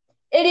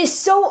it is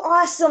so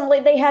awesome.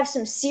 Like they have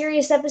some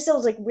serious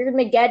episodes like Weird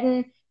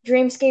Mageddon,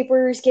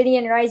 Dreamscapers,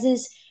 Gideon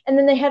Rises, and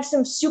then they have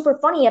some super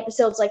funny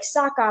episodes like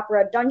Sock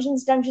Opera,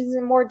 Dungeons, Dungeons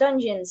and More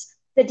Dungeons,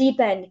 The Deep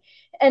End.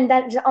 And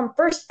that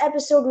first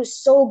episode was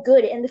so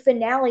good, and the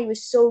finale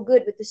was so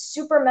good with the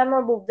super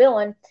memorable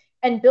villain.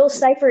 And Bill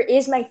Cipher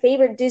is my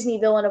favorite Disney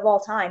villain of all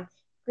time.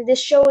 This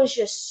show is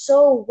just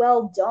so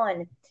well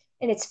done,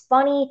 and it's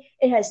funny.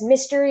 It has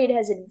mystery. It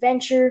has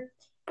adventure.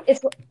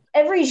 It's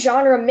every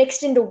genre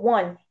mixed into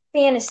one: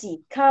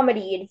 fantasy,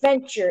 comedy,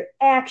 adventure,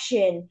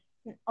 action,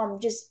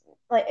 just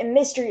like a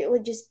mystery.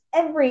 Like just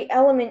every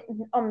element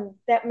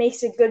that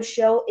makes a good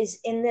show is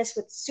in this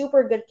with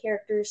super good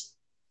characters.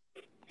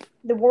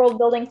 The world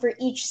building for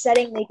each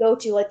setting they go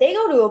to, like they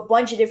go to a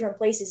bunch of different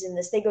places in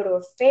this. They go to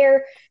a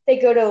fair. They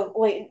go to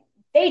like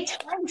they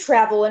time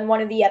travel in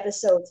one of the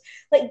episodes.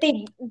 Like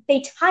they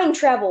time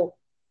travel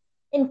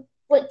in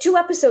like 2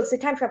 episodes. They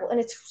time travel, and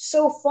it's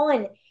so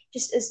fun.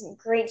 Just is a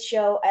great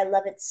show. I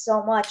love it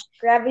so much.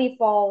 Gravity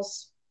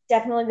Falls,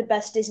 definitely the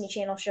best Disney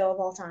Channel show of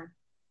all time.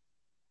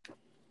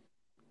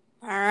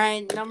 All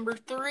right, number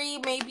 3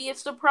 may be a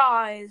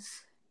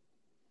surprise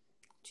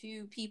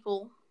to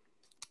people,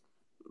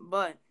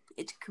 but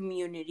it's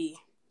Community.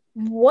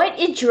 What?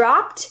 It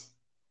dropped?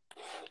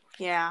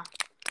 Yeah.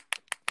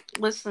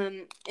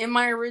 Listen, in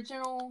the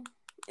original,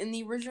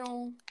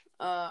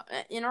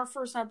 in our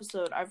first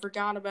episode, I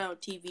forgot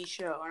about TV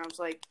show, and I was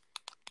like,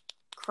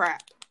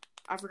 crap,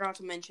 I forgot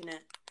to mention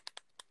it.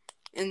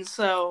 And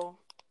so,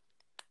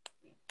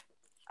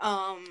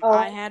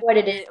 I had what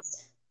it it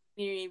is.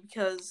 Community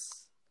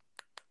because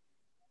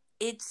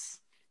it's,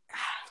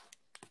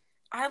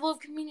 I love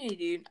Community,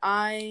 dude.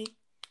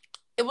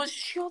 It was a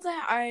show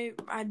that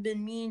I'd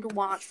been meaning to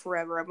watch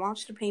forever. I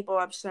watched the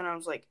paintball episode, and I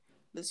was like,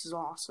 this is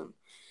awesome.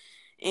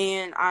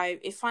 And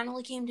it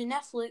finally came to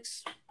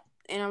Netflix,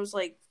 and I was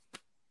like,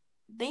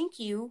 thank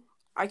you.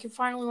 I can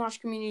finally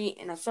watch Community,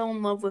 and I fell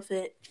in love with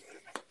it.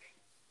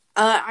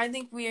 I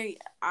think I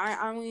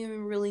don't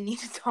even really need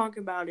to talk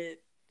about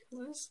it.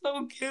 It's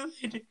so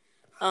good.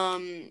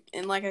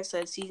 And like I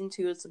said, season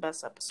 2 is the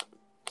best episode.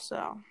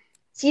 So.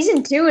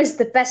 Season 2 is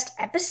the best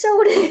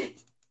episode?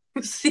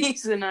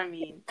 Season, I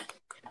mean.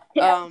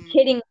 I'm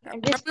kidding.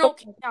 I'm just Criminal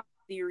Chaos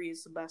Theory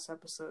is the best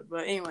episode,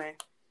 but anyway.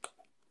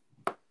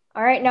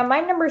 All right, now my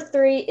number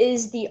 3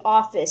 is The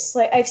Office.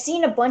 Like I've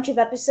seen a bunch of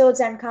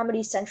episodes on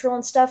Comedy Central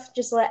and stuff,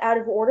 just like out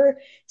of order.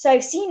 So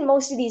I've seen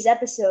most of these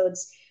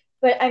episodes,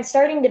 but I'm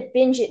starting to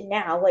binge it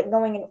now, like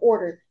going in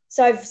order.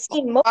 So I've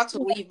seen most. About to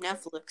leave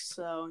Netflix,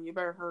 so you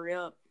better hurry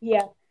up.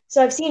 Yeah.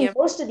 So I've seen Yep.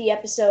 most of the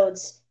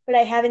episodes, but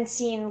I haven't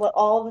seen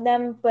all of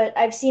them. But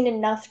I've seen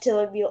enough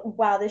to be,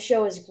 wow, this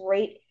show is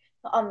great.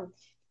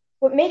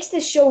 What makes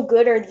this show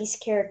good are these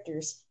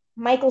characters: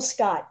 Michael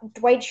Scott,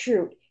 Dwight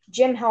Schrute,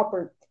 Jim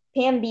Halpert,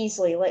 Pam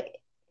Beesly, like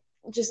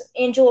just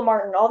Angela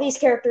Martin. All these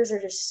characters are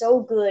just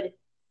so good,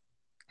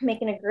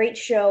 making a great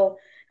show.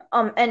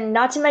 And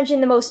not to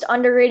mention the most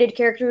underrated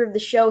character of the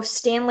show,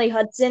 Stanley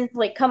Hudson.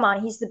 Like, come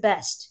on, he's the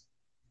best.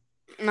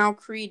 Now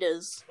Creed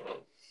is.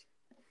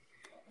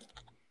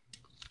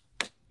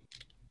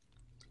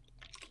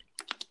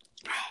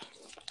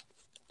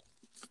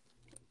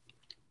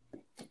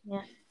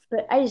 Yeah,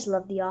 but I just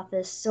love The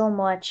Office so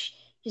much.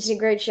 Just a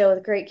great show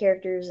with great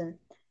characters, and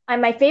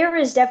my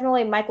favorite is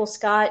definitely Michael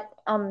Scott.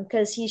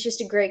 Because he's just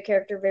a great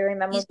character, very He's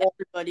memorable.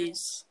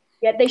 everybody's.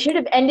 Yeah, they should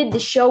have ended the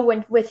show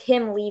with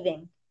him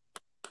leaving.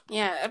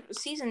 Yeah,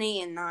 season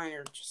 8 and 9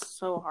 are just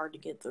so hard to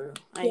get through.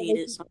 I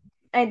hate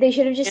it. They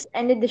should have just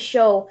ended the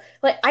show.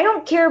 Like, I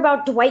don't care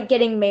about Dwight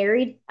getting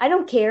married. I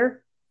don't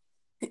care.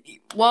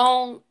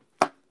 Well,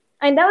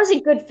 And that was a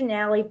good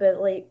finale,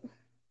 but like,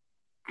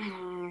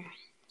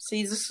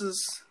 see, this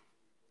is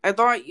I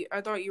thought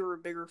you were a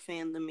bigger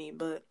fan than me,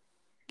 but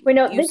Wait,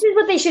 no, you. this is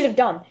what they should have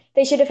done.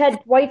 They should have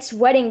had Dwight's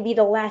wedding be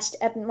the last,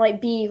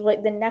 be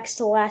like the next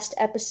to last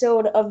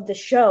episode of the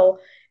show,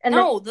 and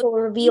then No, the April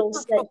he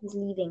reveals that proposed he's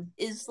leaving.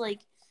 is like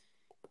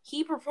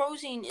he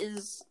proposing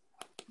is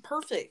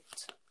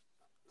perfect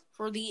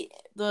for the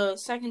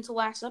second to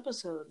last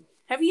episode.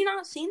 Have you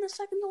not seen the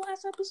second to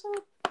last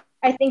episode?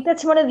 I think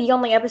that's one of the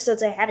only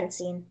episodes I haven't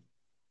seen.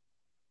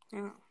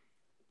 Yeah.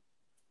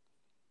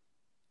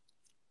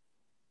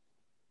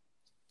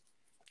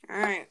 All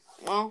right.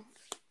 Well.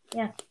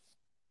 Yeah.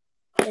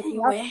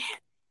 Anyway.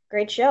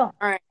 Great show. All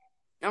right.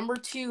 Number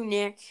 2,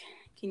 Nick.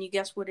 Can you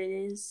guess what it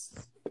is?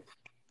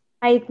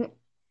 I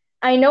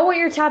know what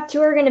your top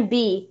 2 are gonna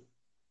be.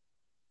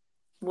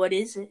 What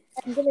is it?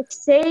 I'm gonna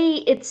say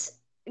it's.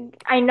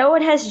 I know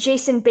it has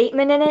Jason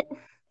Bateman in it,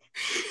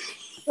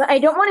 but I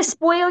don't want to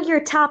spoil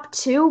your top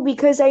 2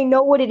 because I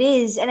know what it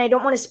is, and I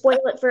don't want to spoil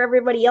it for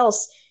everybody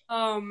else.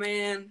 Oh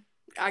man,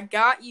 I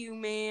got you,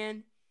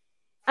 man.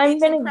 I'm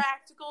It's gonna.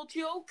 Impractical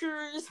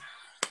Jokers.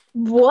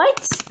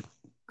 What?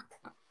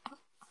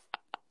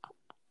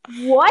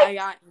 What? I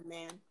got you,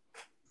 man.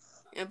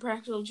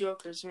 Impractical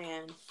Jokers,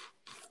 man.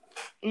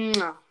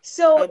 Mwah.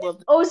 So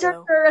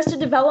Ozark Arrested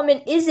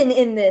Development isn't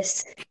in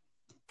this.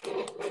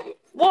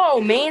 Whoa,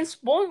 man,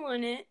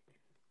 spoiling it.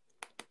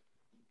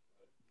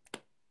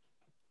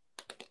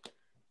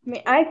 I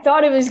mean, I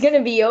thought it was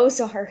gonna be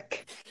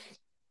Ozark.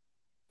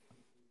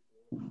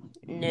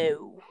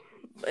 No,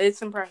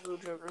 it's Impractical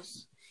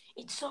Jokers.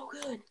 It's so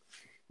good.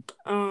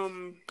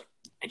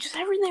 Just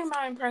everything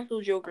about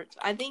Impractical Jokers.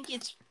 I think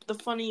it's the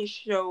funniest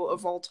show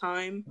of all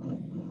time.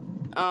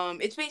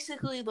 It's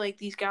basically like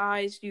these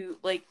guys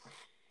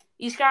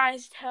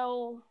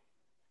tell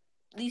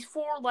these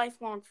 4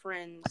 lifelong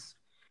friends,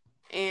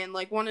 and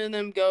like one of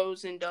them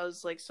goes and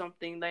does like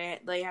something.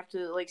 They have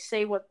to like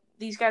say what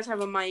these guys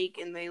have a mic,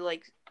 and they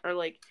like are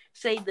like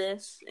say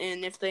this,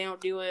 and if they don't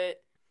do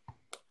it,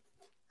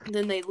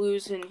 then they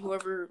lose, and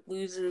whoever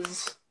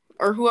loses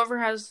or whoever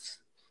has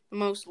the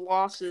most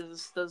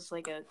losses does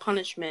like a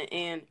punishment,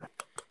 and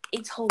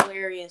it's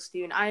hilarious,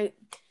 dude.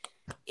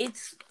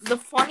 It's the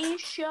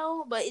funniest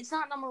show, but it's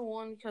not number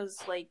 1 because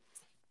like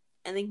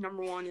I think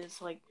number 1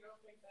 is like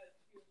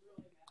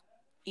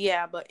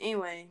yeah. But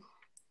anyway,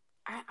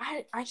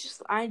 I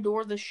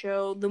adore the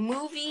show. The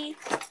movie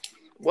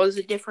was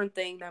a different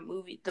thing.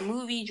 The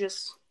movie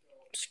just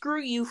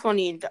screw you,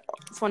 Funny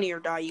or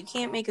Die. You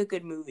can't make a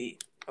good movie.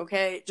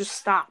 Okay, just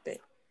stop it.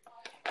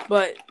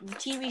 But the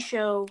TV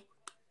show,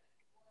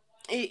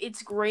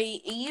 it's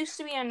great. It used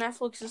to be on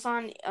Netflix. It's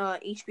on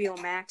HBO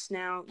Max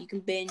now. You can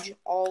binge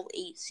all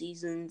 8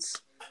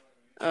 seasons.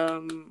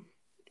 And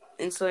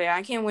so yeah,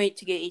 I can't wait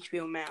to get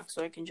HBO Max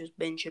so I can just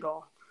binge it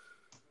all.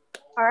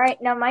 All right,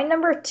 now my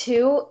number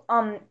 2,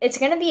 it's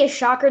gonna be a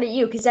shocker to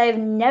you because I have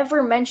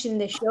never mentioned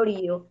this show to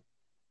you.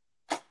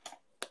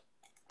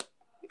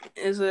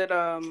 Is it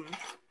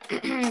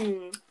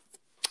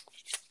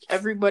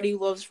Everybody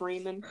Loves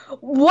Raymond?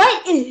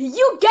 What?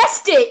 You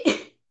guessed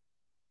it!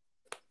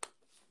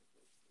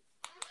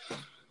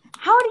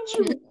 How did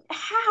you?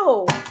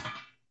 How?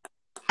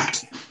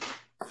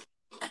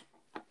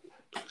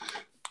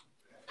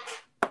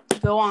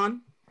 Go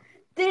on.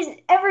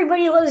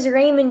 Everybody Loves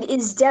Raymond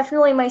is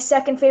definitely my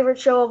second favorite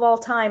show of all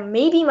time.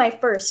 Maybe my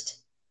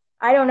first.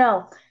 I don't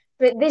know.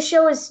 But this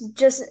show is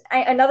just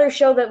another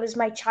show that was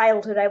my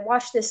childhood. I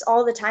watched this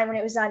all the time when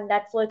it was on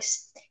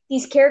Netflix.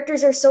 These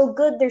characters are so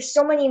good. There's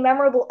so many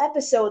memorable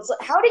episodes.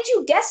 How did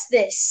you guess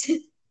this?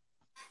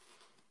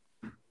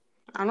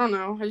 I don't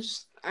know.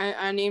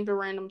 I named a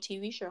random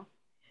TV show.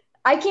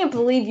 I can't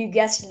believe you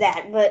guessed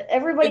that, but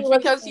everybody It's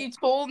because you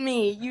told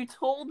me. You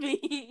told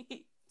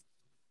me.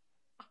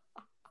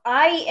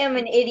 I am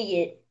an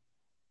idiot.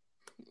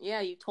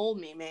 Yeah, you told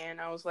me, man.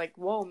 I was like,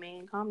 whoa,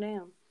 man, calm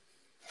down.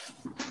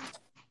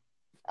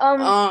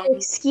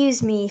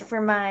 Excuse me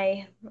for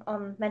my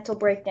mental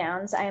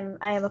breakdowns. I am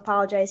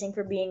apologizing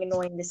for being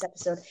annoying this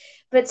episode.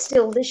 But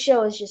still, this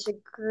show is just a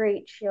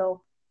great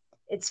show.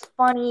 It's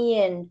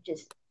funny and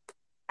just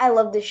I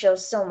love this show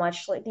so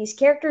much. Like these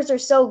characters are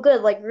so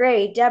good, like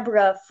Ray,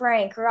 Deborah,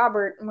 Frank,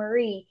 Robert,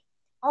 Marie.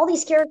 All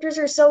these characters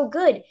are so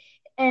good.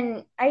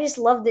 And I just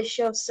love this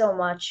show so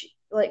much.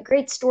 Like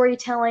great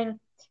storytelling,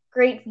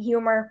 great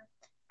humor.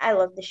 I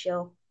love the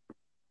show.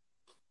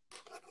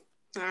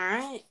 All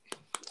right.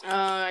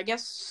 I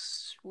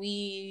guess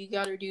we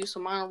gotta do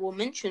some honorable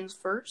mentions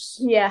first.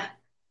 Yeah.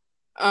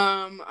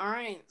 All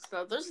right.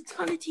 So there's a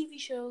ton of TV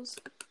shows.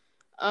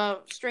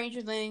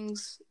 Stranger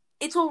Things.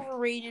 It's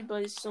overrated,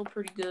 but it's still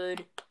pretty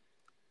good.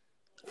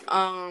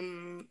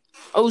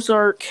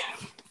 Ozark.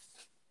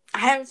 I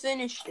haven't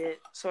finished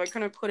it, so I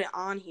couldn't put it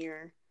on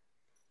here.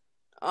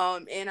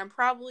 And I'm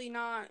probably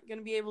not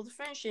gonna be able to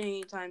finish it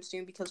anytime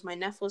soon because my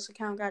Netflix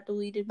account got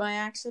deleted by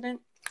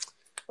accident.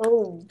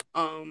 Oh.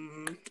 I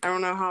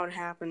don't know how it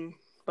happened,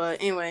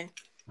 but anyway.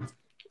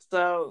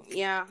 So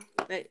yeah,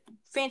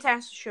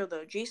 fantastic show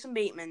though. Jason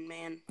Bateman,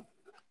 man,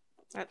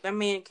 that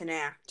man can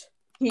act.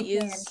 He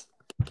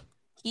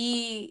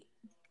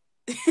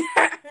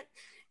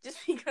just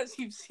because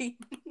you've seen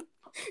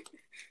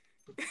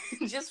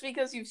just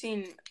because you've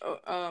seen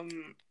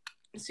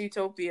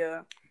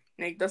Zootopia,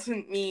 Nick,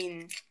 doesn't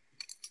mean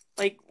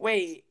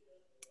wait.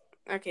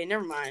 Okay,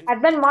 never mind.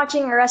 I've been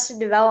watching Arrested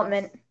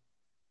Development.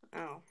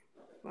 Oh,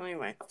 well,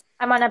 anyway.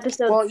 I'm on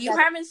episode. Well, you 7.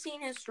 haven't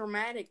seen his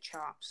dramatic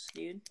chops,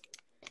 dude.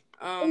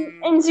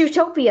 In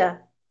Zootopia,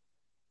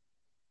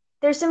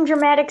 there's some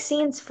dramatic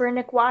scenes for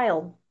Nick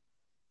Wilde.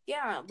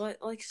 Yeah, but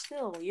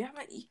still, you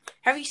haven't.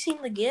 Have you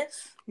seen the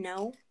GIF?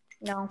 No.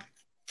 No.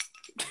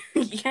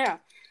 Yeah,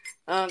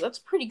 that's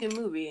a pretty good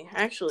movie.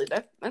 Actually,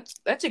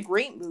 that's a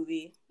great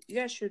movie. You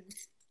guys should.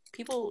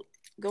 People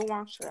go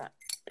watch that.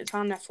 It's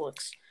on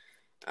Netflix.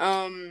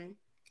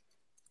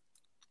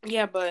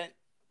 Yeah, but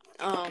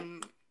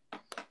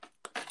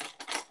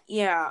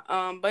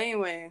but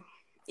anyway,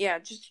 yeah,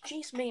 just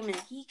Jason Bateman.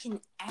 He can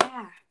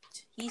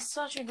act. He's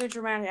such a good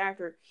dramatic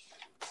actor.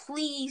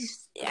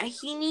 Please,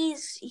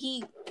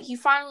 he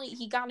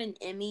finally got an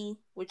Emmy,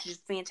 which is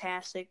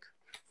fantastic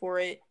for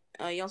it.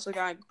 He also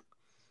got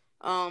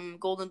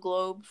Golden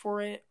Globe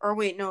for it. Or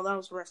wait, no, that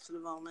was Arrested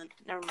Development.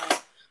 Never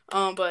mind.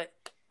 But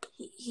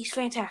he's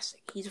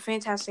fantastic. He's a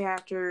fantastic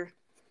actor.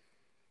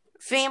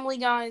 Family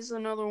Guy is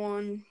another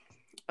one.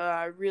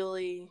 I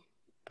really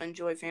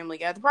enjoy Family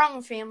Guy. The problem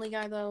with Family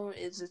Guy though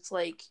is it's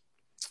a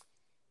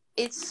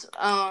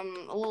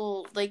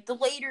little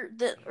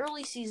the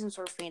early seasons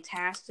are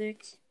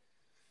fantastic.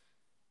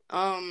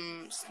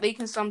 They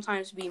can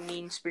sometimes be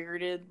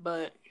mean-spirited,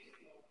 but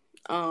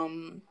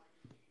but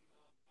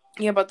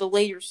the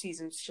later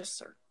seasons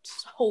just are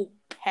so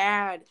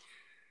bad.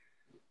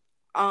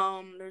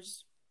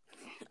 There's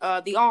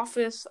The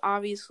Office,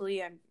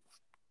 obviously.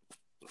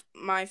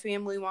 My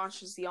family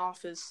watches The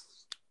Office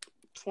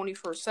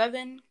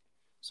 24/7,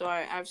 so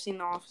I've seen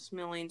The Office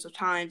millions of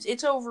times.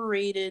 It's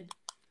overrated,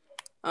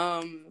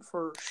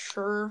 for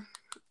sure.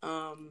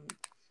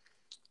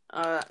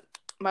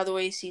 By the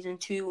way, season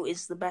 2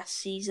 is the best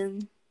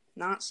season,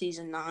 not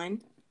season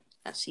 9.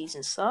 That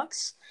season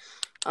sucks.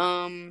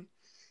 There's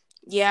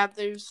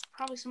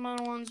probably some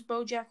other ones.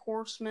 BoJack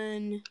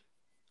Horseman,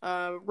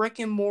 Rick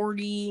and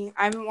Morty.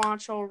 I haven't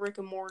watched all Rick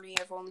and Morty.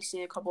 I've only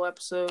seen a couple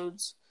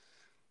episodes.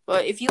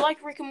 But if you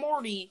like Rick and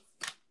Morty,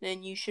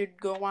 then you should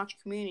go watch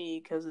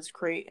Community, because it's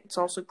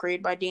also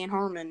created by Dan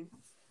Harmon.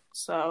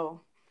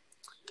 So,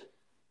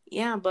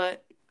 yeah,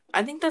 but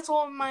I think that's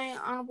all of my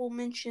honorable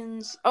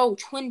mentions. Oh,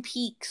 Twin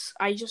Peaks.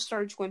 I just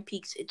started Twin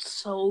Peaks. It's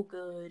so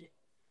good.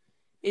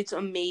 It's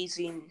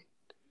amazing.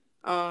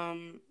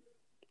 And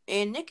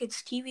Nick,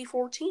 it's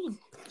TV-14.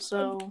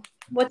 So,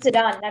 what's it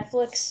on?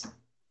 Netflix?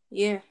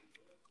 Yeah.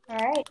 All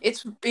right.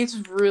 It's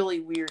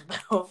really weird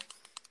though.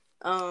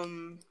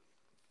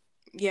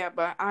 Yeah,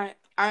 but I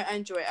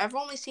enjoy it. I've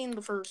only seen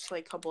the first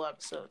couple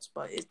episodes,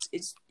 but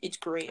it's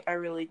great. I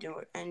really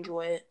do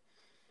enjoy it.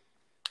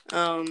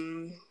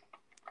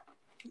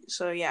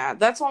 So yeah,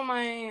 that's all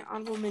my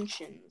honorable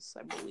mentions,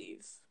 I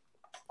believe.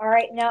 All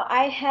right, now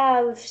I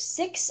have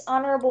 6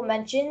 honorable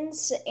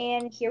mentions,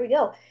 and here we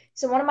go.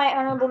 So one of my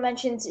honorable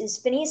mentions is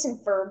Phineas and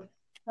Ferb.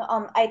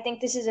 I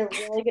think this is a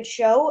really good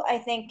show. I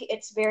think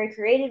it's very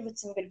creative with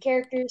some good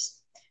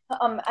characters.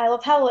 I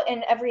love how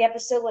in every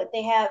episode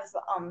they have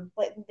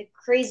the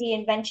crazy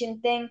invention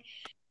thing.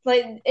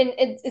 And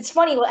it's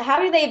funny.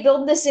 How do they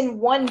build this in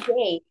one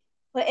day?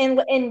 In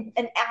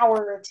an hour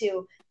or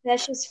two?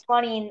 That's just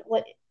funny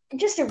and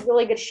just a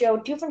really good show.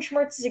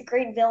 Doofenshmirtz is a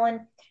great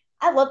villain.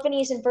 I love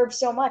Phineas and Ferb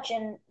so much,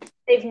 and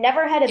they've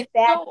never had a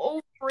bad.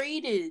 So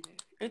overrated.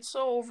 It's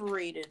so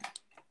overrated.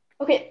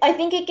 Okay, I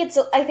think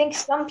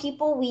some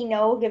people we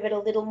know give it a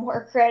little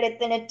more credit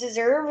than it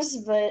deserves,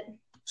 but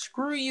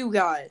screw you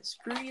guys.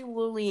 Screw you,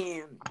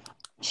 Lillian.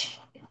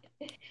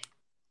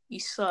 You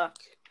suck.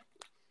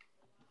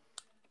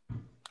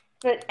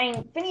 But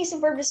Phineas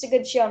and Ferb is a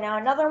good show. Now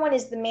another one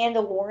is The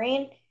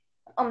Mandalorian,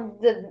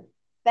 the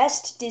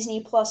best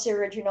Disney Plus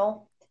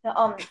original.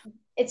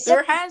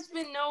 There has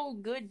been no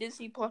good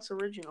Disney Plus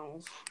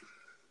originals.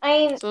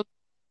 So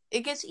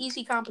it gets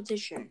easy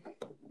competition.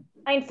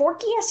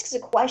 Forky Asks a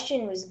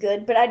Question was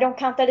good, but I don't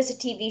count that as a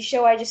TV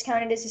show. I just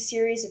count it as a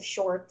series of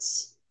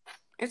shorts.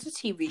 It's a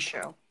TV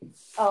show.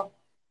 Oh,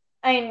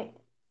 I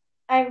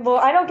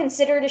don't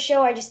consider it a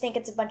show. I just think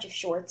it's a bunch of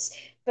shorts.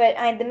 But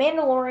The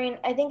Mandalorian,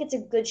 I think it's a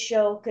good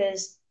show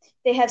because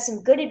they have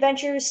some good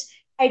adventures.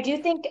 I do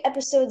think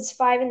episodes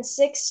 5 and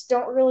 6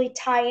 don't really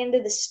tie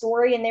into the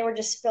story, and they were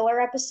just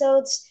filler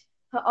episodes.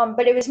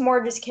 But it was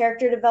more just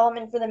character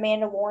development for the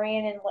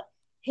Mandalorian and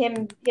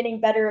him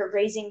getting better at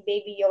raising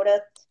Baby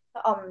Yoda.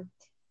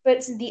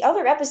 But the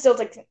other episodes,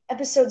 like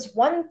episodes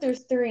 1 through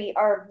 3,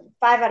 are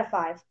 5 out of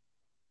 5.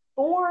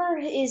 4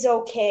 is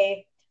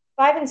okay.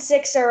 5 and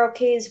 6 are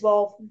okay as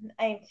well.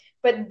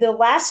 But the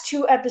last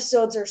 2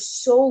 episodes are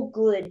so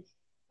good.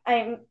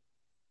 5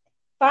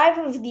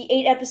 of the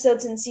 8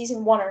 episodes in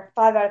season 1 are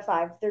 5 out of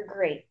 5. They're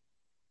great.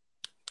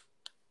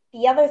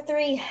 The other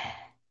 3,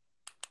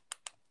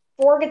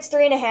 4 gets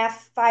 3.5,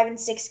 5 and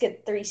 6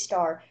 get 3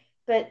 star.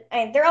 But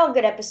they're all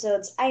good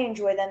episodes. I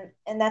enjoy them,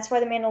 and that's why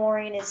The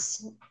Mandalorian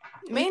is.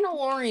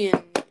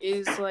 Mandalorian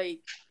is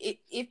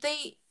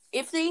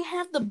if they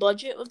have the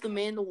budget of The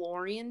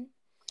Mandalorian,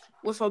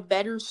 with a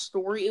better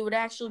story, it would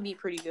actually be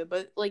pretty good.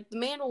 But like The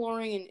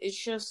Mandalorian is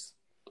just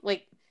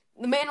like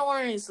The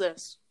Mandalorian is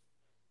this.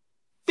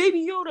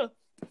 Baby Yoda.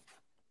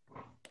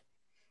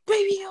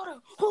 Baby Yoda.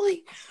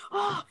 Holy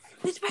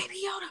it's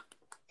Baby Yoda.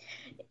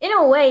 In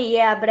a way,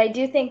 yeah, but I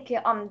do think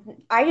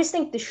I just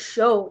think the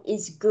show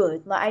is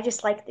good. Like, I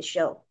just like the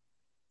show.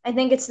 I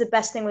think it's the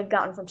best thing we've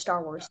gotten from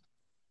Star Wars.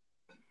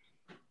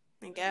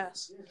 I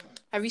guess.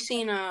 Have you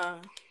seen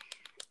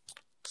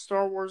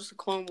Star Wars: The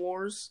Clone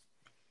Wars?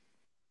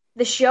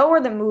 The show or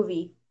the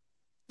movie?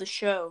 The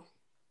show.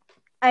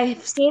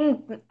 I've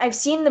seen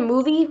the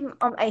movie.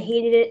 I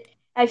hated it.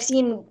 I've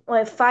seen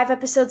like 5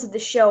 episodes of the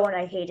show and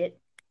I hate it.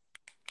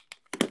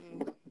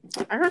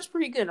 I heard it's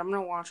pretty good. I'm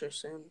gonna watch it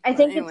soon. I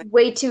think it's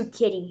way too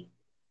kiddie.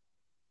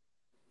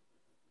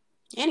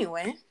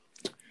 Anyway.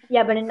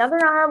 Yeah, but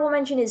another honorable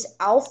mention is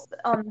Alf,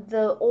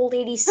 the old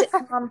 80s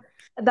sitcom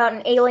about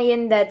an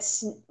alien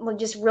that's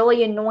just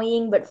really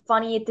annoying but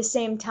funny at the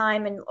same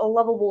time, and a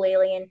lovable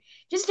alien.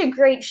 Just a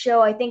great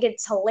show. I think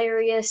it's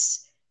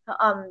hilarious,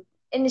 and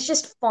it's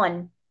just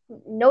fun.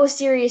 No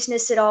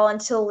seriousness at all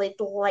until like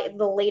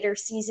the later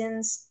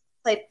seasons.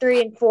 Like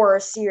 3 and 4 are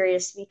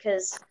serious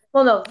because,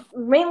 well, no,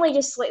 mainly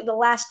just like the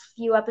last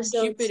few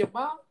episodes.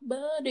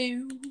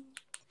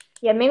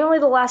 Yeah, mainly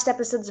the last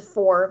episodes of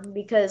 4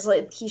 because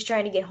like he's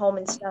trying to get home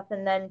and stuff,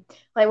 and then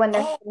like when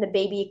they're having the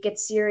baby, it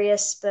gets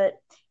serious. But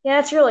yeah,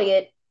 that's really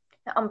it.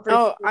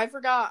 I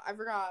forgot.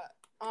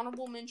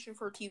 Honorable mention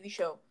for a TV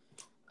show.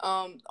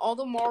 All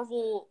the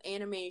Marvel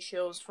anime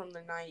shows from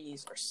the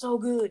 90s are so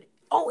good.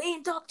 Oh,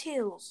 and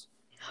DuckTales.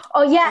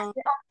 Oh yeah,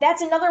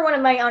 that's another one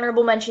of my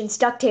honorable mentions.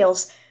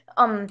 DuckTales.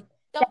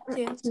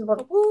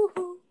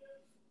 DuckTales.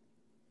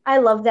 I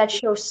love that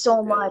show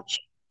so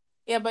much.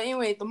 Yeah, but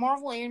anyway, the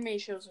Marvel anime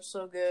shows are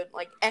so good.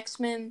 Like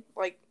X-Men,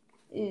 like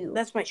Ew.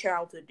 That's my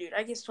childhood, dude.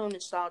 I get so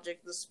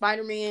nostalgic. The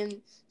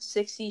Spider-Man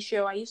 60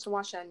 show, I used to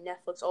watch that on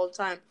Netflix all the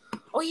time.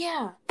 Oh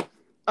yeah,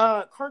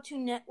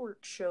 Cartoon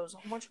Network shows, a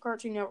whole bunch of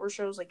Cartoon Network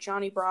shows like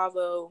Johnny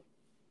Bravo,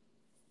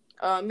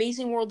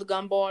 Amazing World of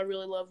Gumball. I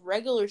really love.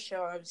 Regular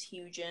Show, I was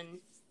huge in.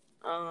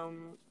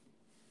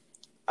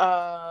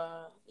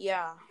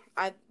 Yeah,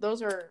 I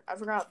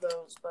forgot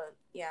those, but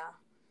yeah.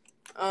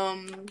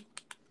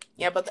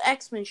 Yeah, but the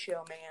X-Men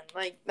show, man,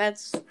 like,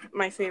 that's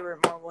my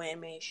favorite Marvel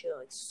anime show.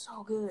 It's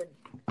so good.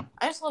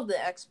 I just love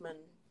the X-Men.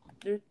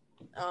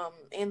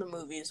 And the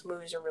movies.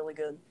 Movies are really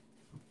good.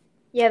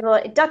 Yeah,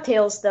 but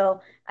DuckTales,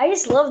 though, I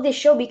just love this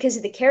show because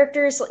of the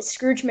characters, like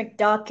Scrooge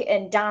McDuck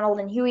and Donald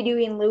and Huey,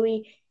 Dewey, and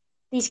Louie.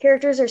 These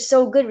characters are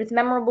so good with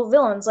memorable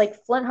villains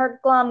like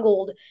Flintheart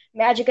Glomgold,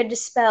 Magica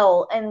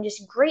Dispel, and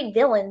just great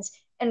villains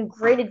and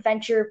great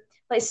adventure.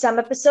 Like some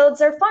episodes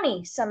are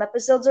funny, some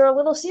episodes are a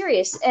little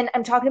serious, and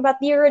I'm talking about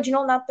the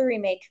original, not the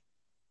remake.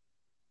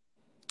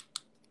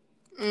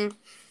 You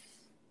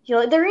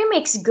know, the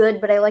remake's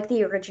good, but I like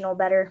the original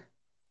better.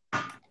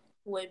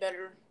 Way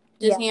better.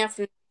 Disney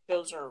Afternoon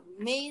shows are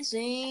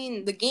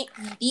amazing. The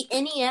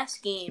NES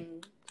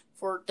game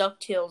for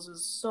DuckTales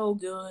is so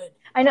good.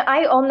 I know.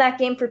 I own that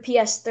game for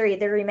PS3,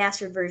 the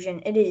remastered version.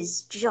 It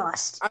is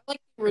just. I like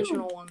the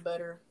original one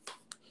better.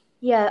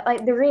 Yeah,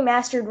 the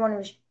remastered one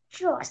was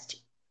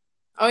just.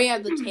 Oh yeah,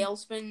 the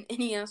Tailspin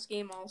NES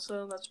game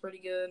also. That's pretty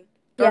good.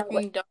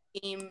 Darkwing Duck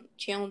game,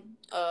 Chip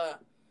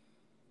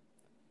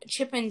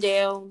and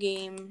Dale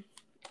game.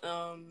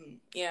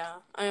 Yeah,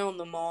 I own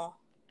them all.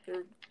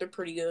 They're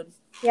pretty good.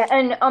 Yeah,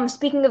 and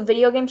speaking of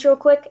video games, real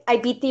quick, I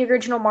beat the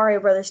original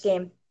Mario Brothers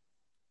game.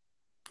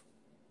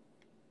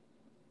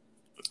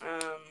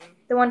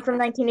 The one from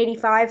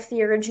 1985,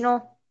 the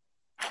original.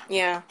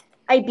 Yeah.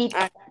 I beat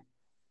that.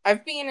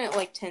 I've beaten it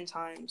like 10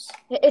 times.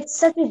 It's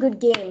such a good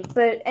game.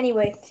 But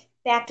anyway,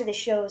 back to the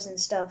shows and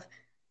stuff.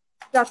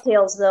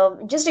 DuckTales, though,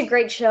 just a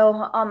great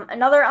show.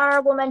 Another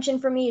honorable mention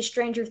for me is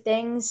Stranger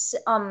Things.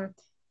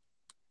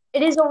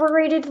 It is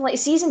overrated. Like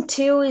season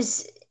two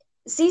is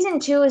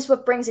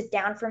what brings it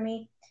down for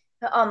me.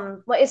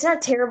 Like it's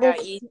not terrible.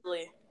 Yeah,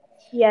 easily.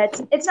 Yeah,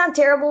 it's not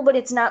terrible, but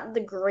it's not the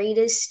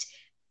greatest.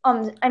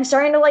 I'm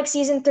starting to like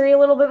season 3 a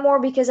little bit more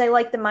because I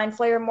like the Mind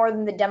Flayer more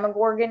than the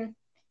Demogorgon,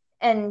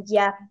 and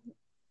yeah,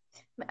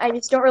 I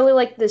just don't really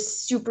like the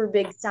super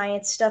big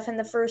science stuff in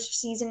the first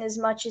season as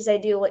much as I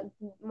do like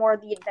more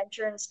of the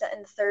adventure and stuff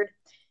in the third.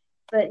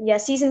 But yeah,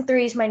 season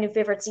 3 is my new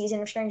favorite season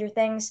of Stranger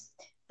Things.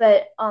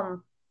 But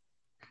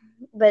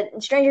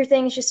Stranger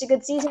Things is just a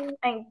good season,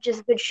 just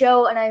a good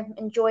show, and I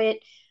enjoy it.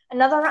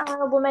 Another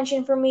honorable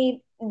mention for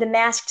me, The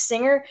Masked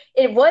Singer.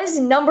 It was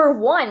number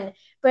 1,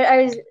 but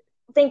I was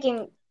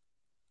thinking,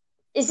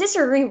 is this a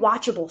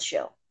rewatchable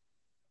show?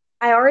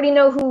 I already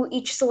know who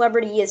each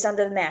celebrity is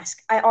under the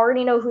mask. I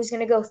already know who's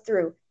going to go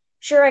through.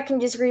 Sure, I can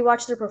just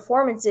rewatch their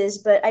performances,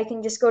 but I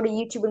can just go to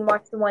YouTube and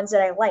watch the ones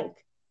that I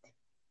like.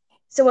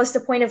 So what's the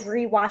point of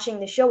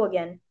rewatching the show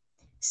again?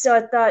 So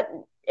I thought,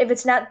 if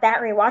it's not that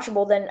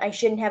rewatchable, then I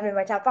shouldn't have it in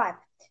my top 5.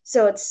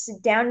 So it's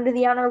down to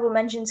the honorable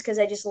mentions because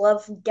I just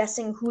love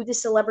guessing who the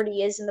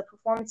celebrity is, and the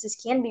performances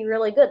can be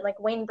really good. Like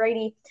Wayne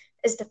Brady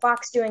as the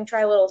Fox doing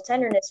Try a Little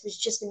Tenderness was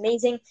just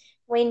amazing.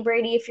 Wayne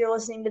Brady, if you're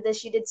listening to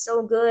this, you did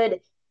so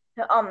good.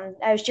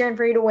 I was cheering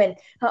for you to win.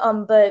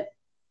 But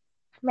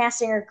Masked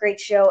Singer, great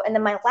show. And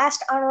then my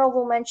last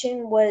honorable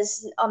mention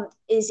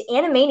is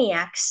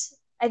Animaniacs.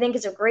 I think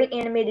it's a great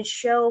animated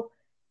show,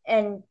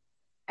 and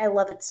I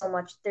love it so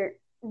much.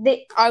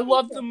 I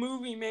love the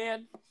movie,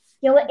 man.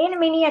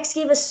 Animaniacs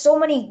gave us so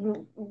many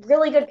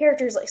really good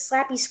characters like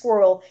Slappy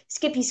Squirrel,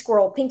 Skippy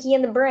Squirrel, Pinky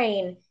and the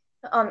Brain,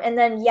 and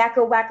then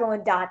Yakko, Wacko,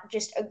 and Dot.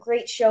 Just a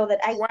great show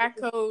that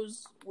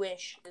Wacko's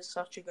Wish is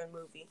such a good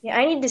movie.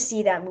 I need to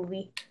see that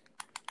movie.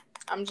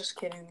 I'm just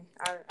kidding.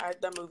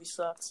 That movie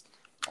sucks.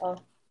 Oh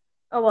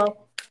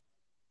well.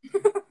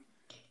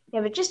 Yeah,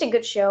 but just a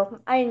good show.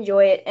 I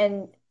enjoy it,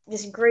 and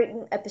just great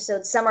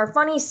episodes. Some are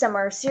funny, some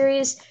are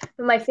serious.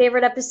 But my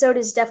favorite episode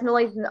is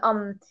definitely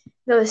the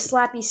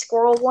Slappy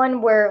Squirrel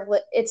one, where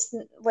it's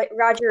like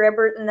Roger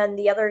Ebert and then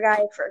the other guy,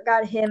 I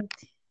forgot him,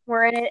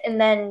 were in it, and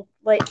then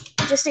like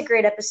just a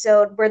great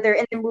episode where they're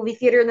in the movie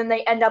theater and then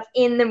they end up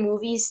in the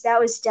movies. That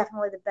was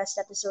definitely the best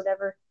episode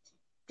ever.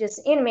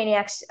 Just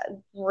Animaniacs,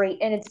 great,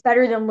 and it's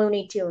better than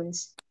Looney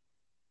Tunes.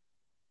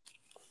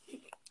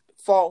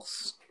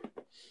 False.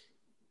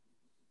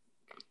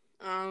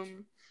 All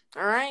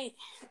right.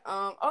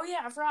 Oh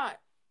yeah, I forgot.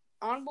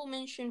 Honorable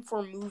mention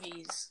for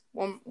movies.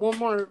 One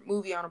more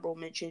movie honorable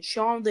mention.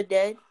 Shaun of the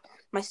Dead.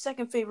 My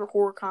second favorite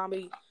horror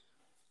comedy.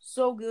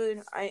 So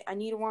good. I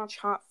need to watch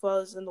Hot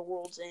Fuzz and The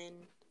World's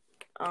End.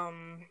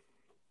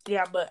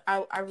 Yeah, but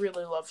I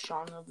really love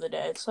Shaun of the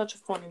Dead. It's such a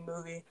funny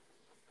movie.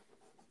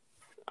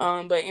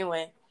 But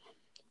anyway.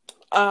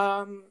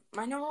 My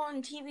number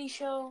one TV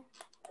show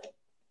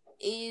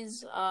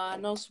is,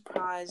 no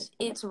surprise,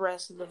 it's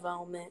Arrested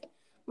Development.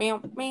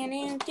 Man,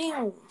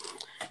 damn.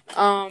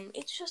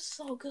 It's just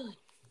so good.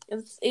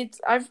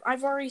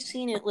 I've already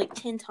seen it like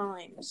 10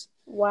 times.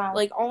 Wow.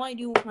 Like, all I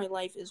do with my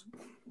life is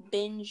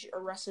binge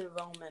Arrested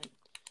Development.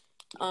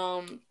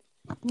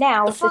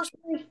 Now, the first...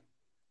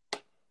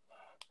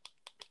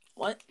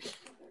 What?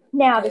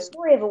 Now, okay. The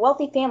story of a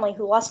wealthy family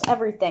who lost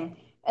everything,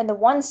 and the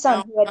one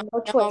son who had no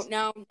choice.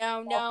 No.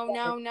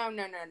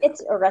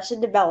 It's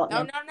Arrested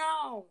Development.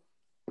 No.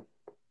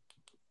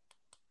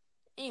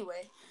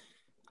 Anyway,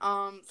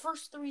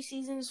 first 3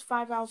 seasons,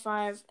 5 out of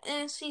 5,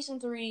 and season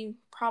 3,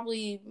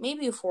 probably,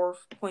 maybe a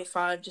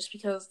 4.5, just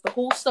because the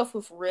whole stuff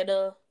with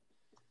Rita,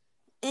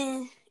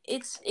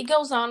 it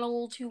goes on a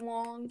little too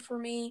long for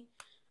me,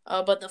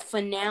 but the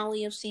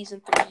finale of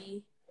season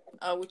 3,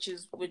 which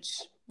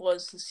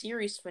was the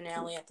series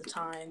finale at the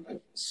time,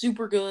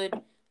 super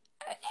good.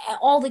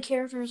 All the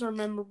characters are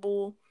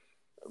memorable,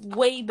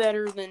 way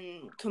better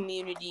than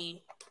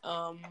Community.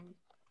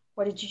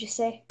 What did you just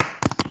say?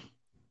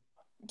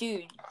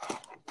 Dude,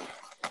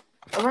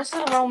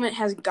 Arrested Development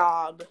has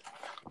Gob.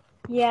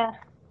 Yeah.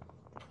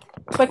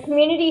 But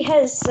Community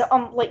has,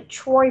 like,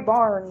 Troy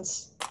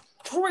Barnes.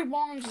 Troy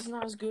Barnes is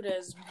not as good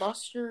as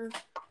Buster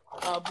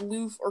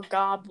Bluth or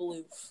Gob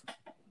Bluth.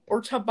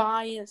 Or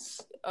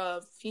Tobias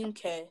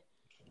Funke.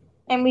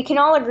 And we can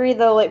all agree,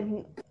 though, like,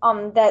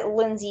 that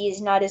Lindsay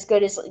is not as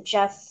good as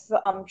Jeff,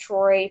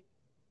 Troy.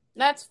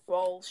 That's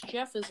false.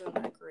 Jeff isn't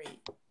that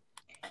great.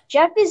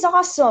 Jeff is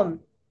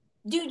awesome.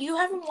 Dude, you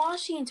haven't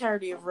watched the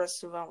entirety of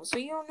Arrested Development, so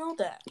you don't know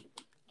that.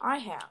 I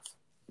have.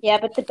 Yeah,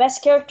 but the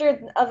best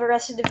character of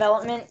Arrested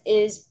Development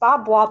is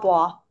Bob Blah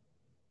Blah.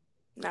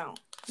 No.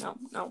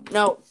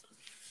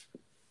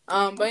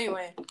 But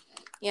anyway,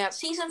 yeah,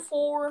 season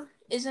 4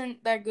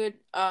 isn't that good.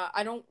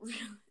 I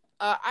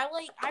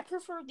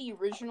prefer the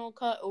original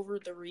cut over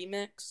the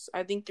remix.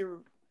 I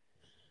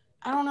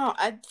don't know.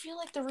 I feel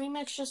like the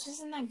remix just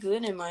isn't that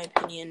good in my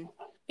opinion.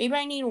 Maybe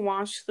I need to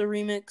watch the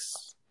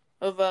remix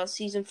of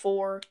season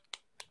 4.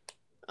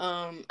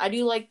 I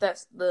do like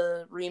that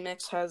the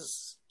remix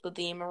has the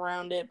theme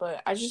around it,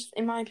 but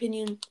in my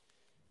opinion,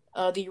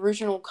 the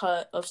original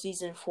cut of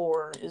season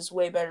 4 is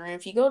way better. And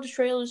if you go to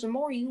Trailers and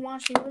More, you can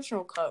watch the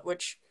original cut,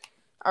 which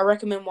I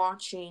recommend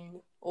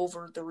watching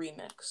over the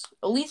remix.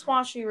 At least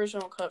watch the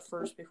original cut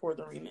first before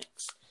the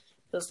remix,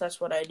 because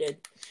that's what I did.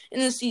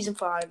 And then season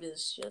 5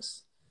 is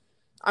just,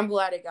 I'm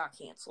glad it got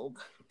canceled,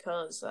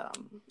 because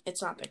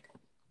it's not that good.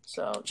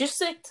 So just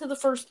stick to the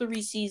first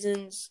 3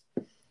 seasons.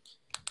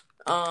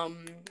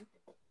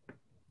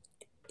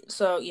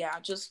 So yeah,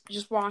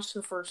 just watch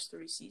the first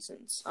 3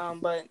 seasons.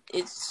 But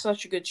it's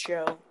such a good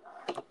show.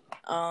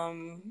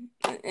 And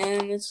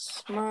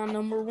it's my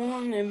number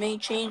 1. It may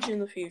change in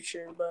the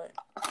future, but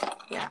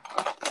yeah.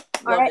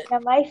 Alright, now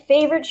my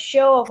favorite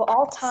show of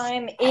all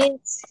time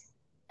is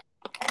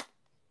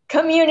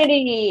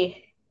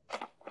Community.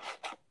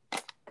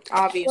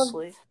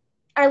 Obviously.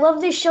 I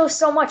love this show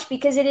so much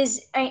because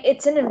it's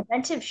an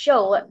inventive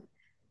show.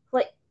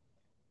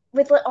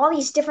 With all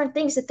these different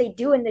things that they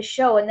do in the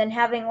show, and then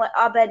having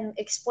Abed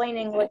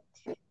explaining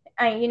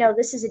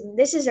this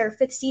is our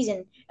 5th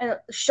season, and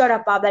shut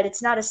up, Abed,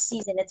 it's not a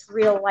season, it's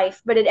real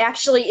life, but it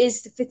actually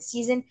is the 5th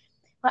season.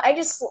 I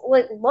just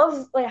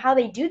love how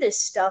they do this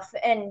stuff,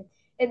 and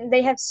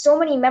they have so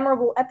many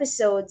memorable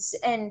episodes.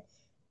 And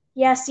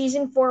yeah,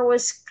 season 4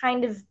 was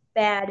kind of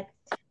bad.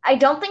 I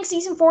don't think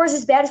season 4 is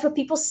as bad as what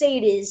people say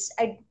it is.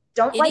 I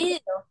don't like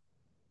it though.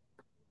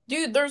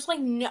 Dude, there's like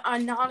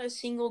not a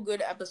single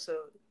good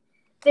episode.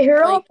 The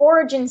Heroic Like,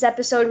 Origins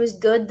episode was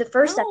good. The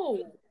first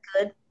episode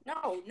no,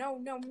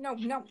 was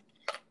good. no.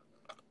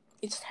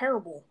 It's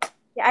terrible.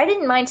 Yeah, I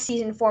didn't mind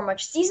season 4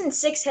 much. Season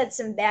 6 had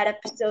some bad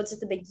episodes at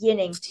the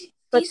beginning,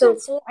 but Season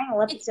those 4,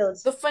 final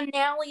episodes. the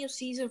finale of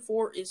season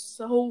 4 is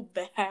so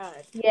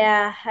bad.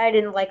 Yeah, I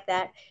didn't like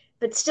that.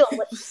 But still,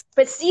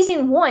 but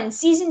season 1,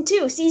 season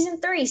 2, season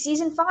 3,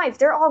 season 5,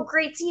 they're all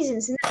great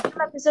seasons. And then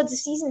some episodes of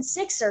season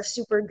 6 are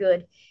super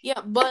good.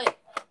 Yeah, but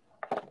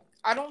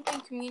I don't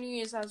think Community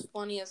is as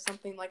funny as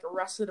something like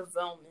Arrested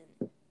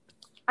Development.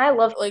 I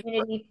love Like,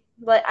 Community,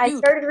 but I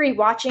started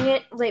rewatching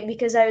it like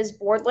because I was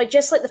bored. Like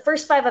just like the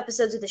first 5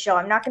 episodes of the show.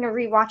 I'm not going to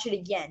rewatch it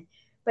again,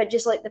 but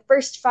just like the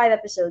first 5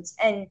 episodes,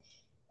 and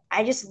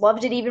I just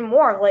loved it even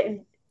more.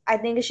 Like I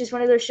think it's just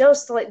one of those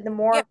shows. To, like the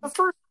more, yeah, the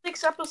first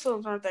 6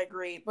 episodes aren't that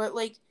great, but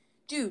like,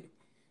 dude,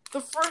 the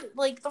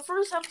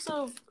first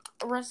episode of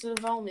Arrested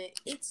Development,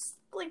 it's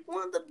like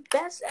one of the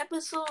best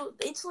episodes.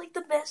 It's like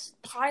the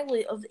best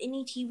pilot of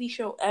any TV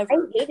show ever.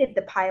 I hated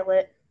the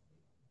pilot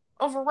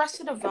of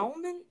Arrested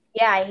Development.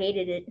 Yeah, I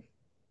hated it.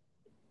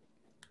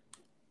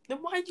 Then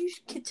why'd you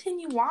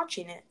continue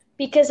watching it?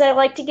 Because I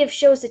like to give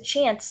shows a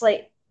chance.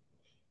 Like,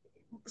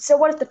 so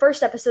what if the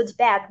first episode's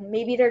bad?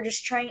 Maybe they're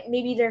just trying.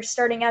 Maybe they're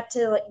starting out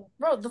to like.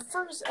 Bro, the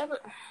first ever.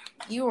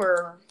 You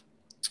were.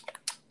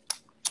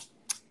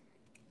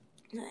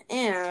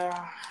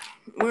 Yeah,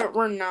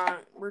 we're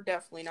not. We're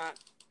definitely not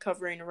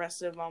covering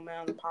Arrested Development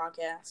on the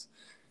podcast.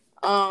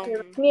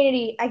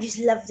 Community. I just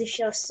love the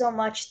show so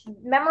much.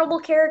 Memorable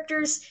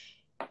characters.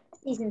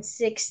 Season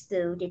 6,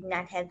 though, did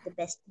not have the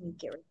best new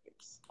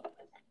characters.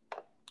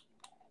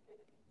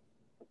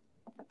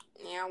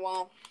 Yeah,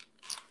 well.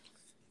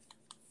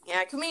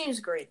 Yeah, Community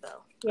is great,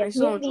 though. Yeah, I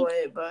still enjoy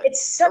it, but...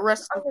 It's such an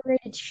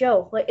underrated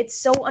show. Like, it's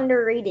so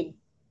underrated.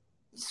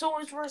 So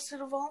is Arrested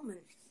Development.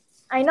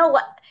 I know.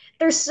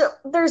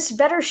 There's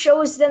better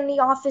shows than The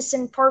Office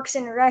and Parks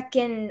and Rec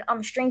and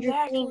Stranger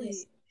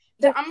Things.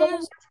 I'm gonna...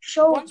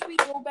 Once we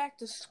go back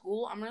to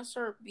school, I'm gonna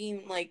start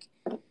being, like...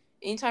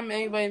 Anytime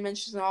anybody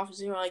mentions The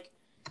Office, you're like,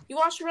 you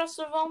watch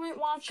Arrested Development?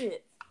 Watch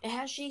it. It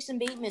has Jason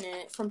Bateman in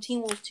it from Teen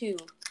Wolf 2.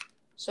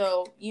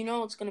 So, you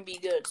know it's going to be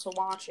good, so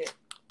watch it.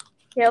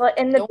 Yeah, like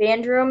in the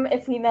band room,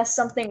 if we mess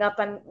something up,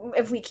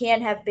 if we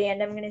can have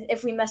band,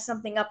 if we mess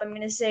something up, I'm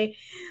gonna say,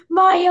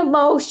 my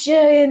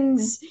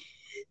emotions!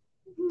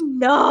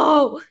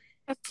 No!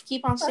 I have to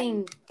keep on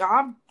saying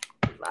God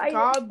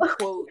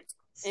quotes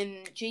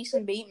and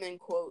Jason Bateman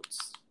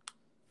quotes.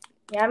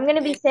 Yeah, I'm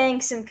gonna be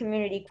saying some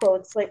Community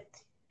quotes, like,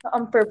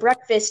 for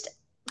breakfast.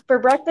 For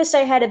breakfast, I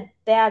had a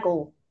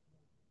bagel.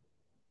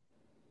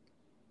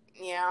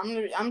 Yeah,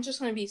 I'm just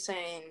gonna be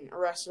saying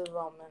Arrested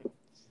Development.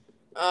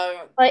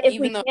 But if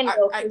we can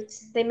go,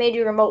 they may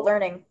do remote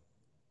learning.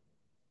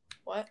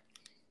 What?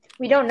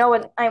 We don't know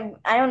what I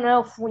don't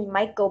know if we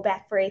might go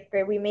back for 8th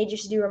grade. We may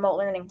just do remote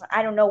learning.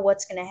 I don't know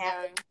what's gonna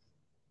happen.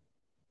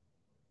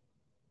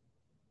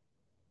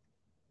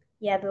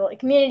 Yeah, but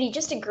Community,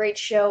 just a great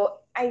show.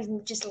 I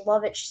just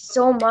love it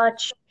so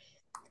much.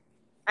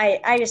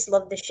 I just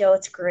love the show.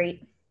 It's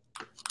great.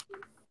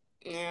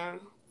 Yeah.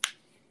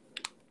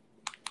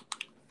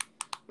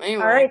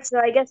 Anyway. All right, so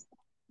I guess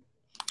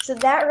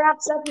that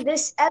wraps up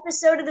this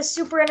episode of the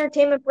Super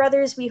Entertainment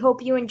Brothers. We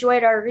hope you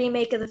enjoyed our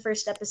remake of the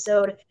first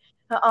episode.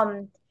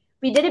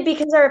 We did it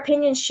because our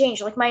opinions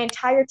changed. Like my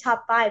entire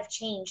top 5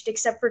 changed,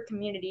 except for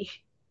Community.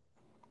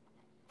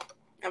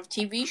 Of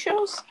TV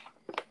shows?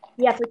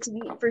 Yeah,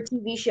 for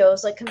TV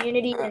shows, like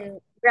Community and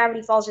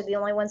Gravity Falls are the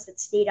only ones that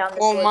stayed on this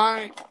list.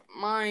 Well,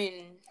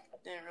 mine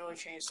didn't really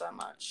change that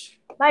much.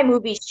 My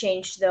movies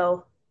changed,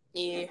 though.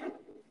 Yeah.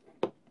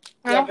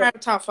 I don't have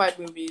top 5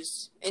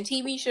 movies. And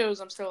TV shows,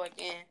 I'm still like,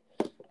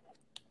 eh.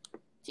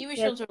 TV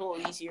shows are a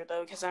little easier,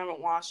 though, because I haven't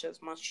watched as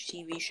much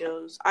TV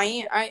shows.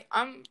 I'm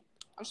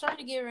starting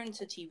to get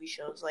into TV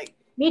shows. Like,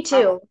 me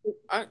too.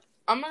 I'm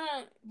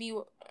gonna be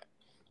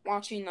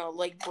watching,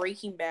 like,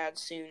 Breaking Bad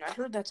soon. I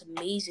heard that's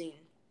amazing.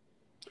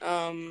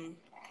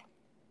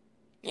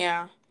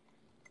 Yeah.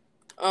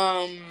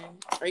 Are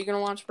you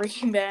gonna watch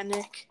Breaking Bad,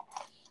 Nick?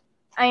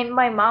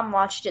 My mom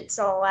watched it,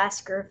 so I'll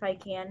ask her if I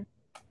can.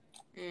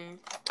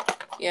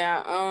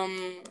 Yeah,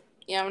 I'm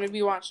gonna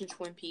be watching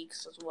Twin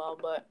Peaks as well,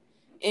 but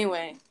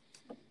anyway,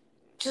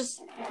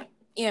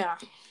 yeah,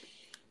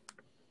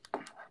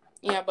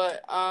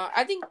 but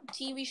I think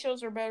TV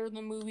shows are better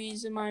than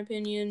movies, in my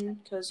opinion,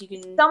 because you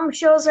can... Some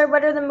shows are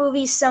better than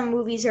movies, some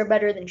movies are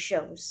better than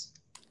shows.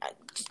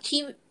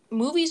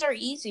 Movies are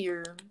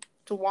easier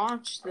to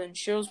watch than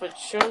shows, but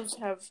shows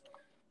have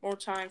more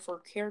time for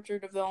character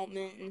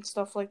development and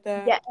stuff like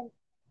that. Yeah,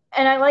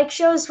 and I like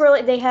shows where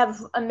like, they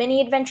have a mini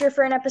adventure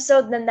for an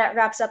episode, then that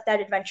wraps up that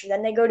adventure.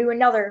 Then they go to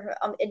another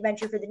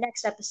adventure for the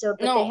next episode.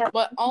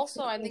 But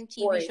also I think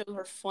TV shows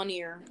are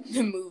funnier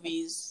than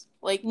movies.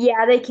 Like,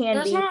 yeah, they can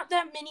there's be. There's not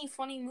that many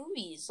funny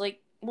movies. I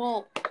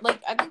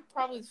think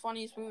probably the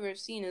funniest movie I've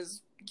seen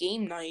is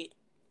Game Night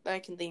that I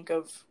can think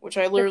of, which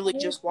I literally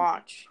just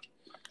watched.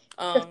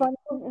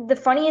 the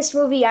funniest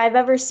movie I've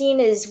ever seen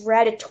is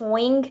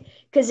Ratatouille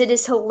because it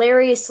is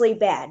hilariously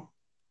bad.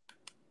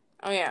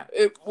 Oh yeah.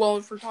 Well,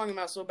 if we're talking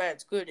about so bad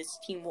it's good, it's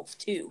Teen Wolf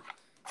 2.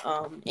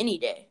 Any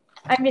day.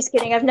 I'm just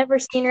kidding. I've never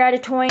seen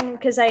Ratatouille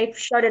because I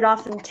shut it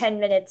off in 10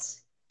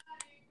 minutes.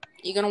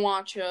 You gonna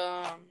watch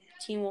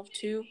Teen Wolf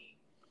 2?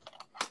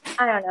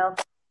 I don't know.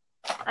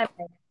 I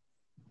might.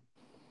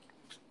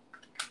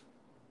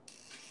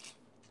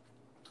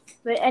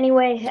 But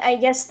anyway, I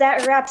guess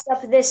that wraps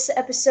up this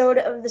episode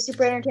of the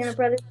Super Entertainment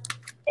Brothers.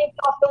 Thank you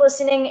all for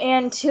listening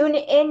and tune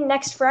in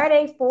next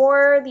Friday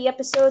for the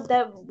episode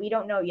that we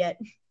don't know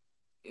yet.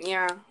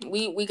 Yeah,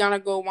 we gotta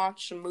go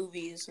watch some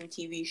movies and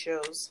TV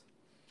shows.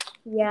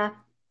 Yeah.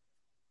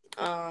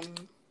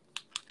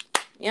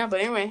 Yeah, but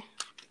anyway,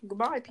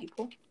 goodbye,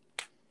 people.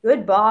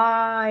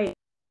 Goodbye.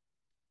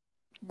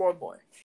 Boy.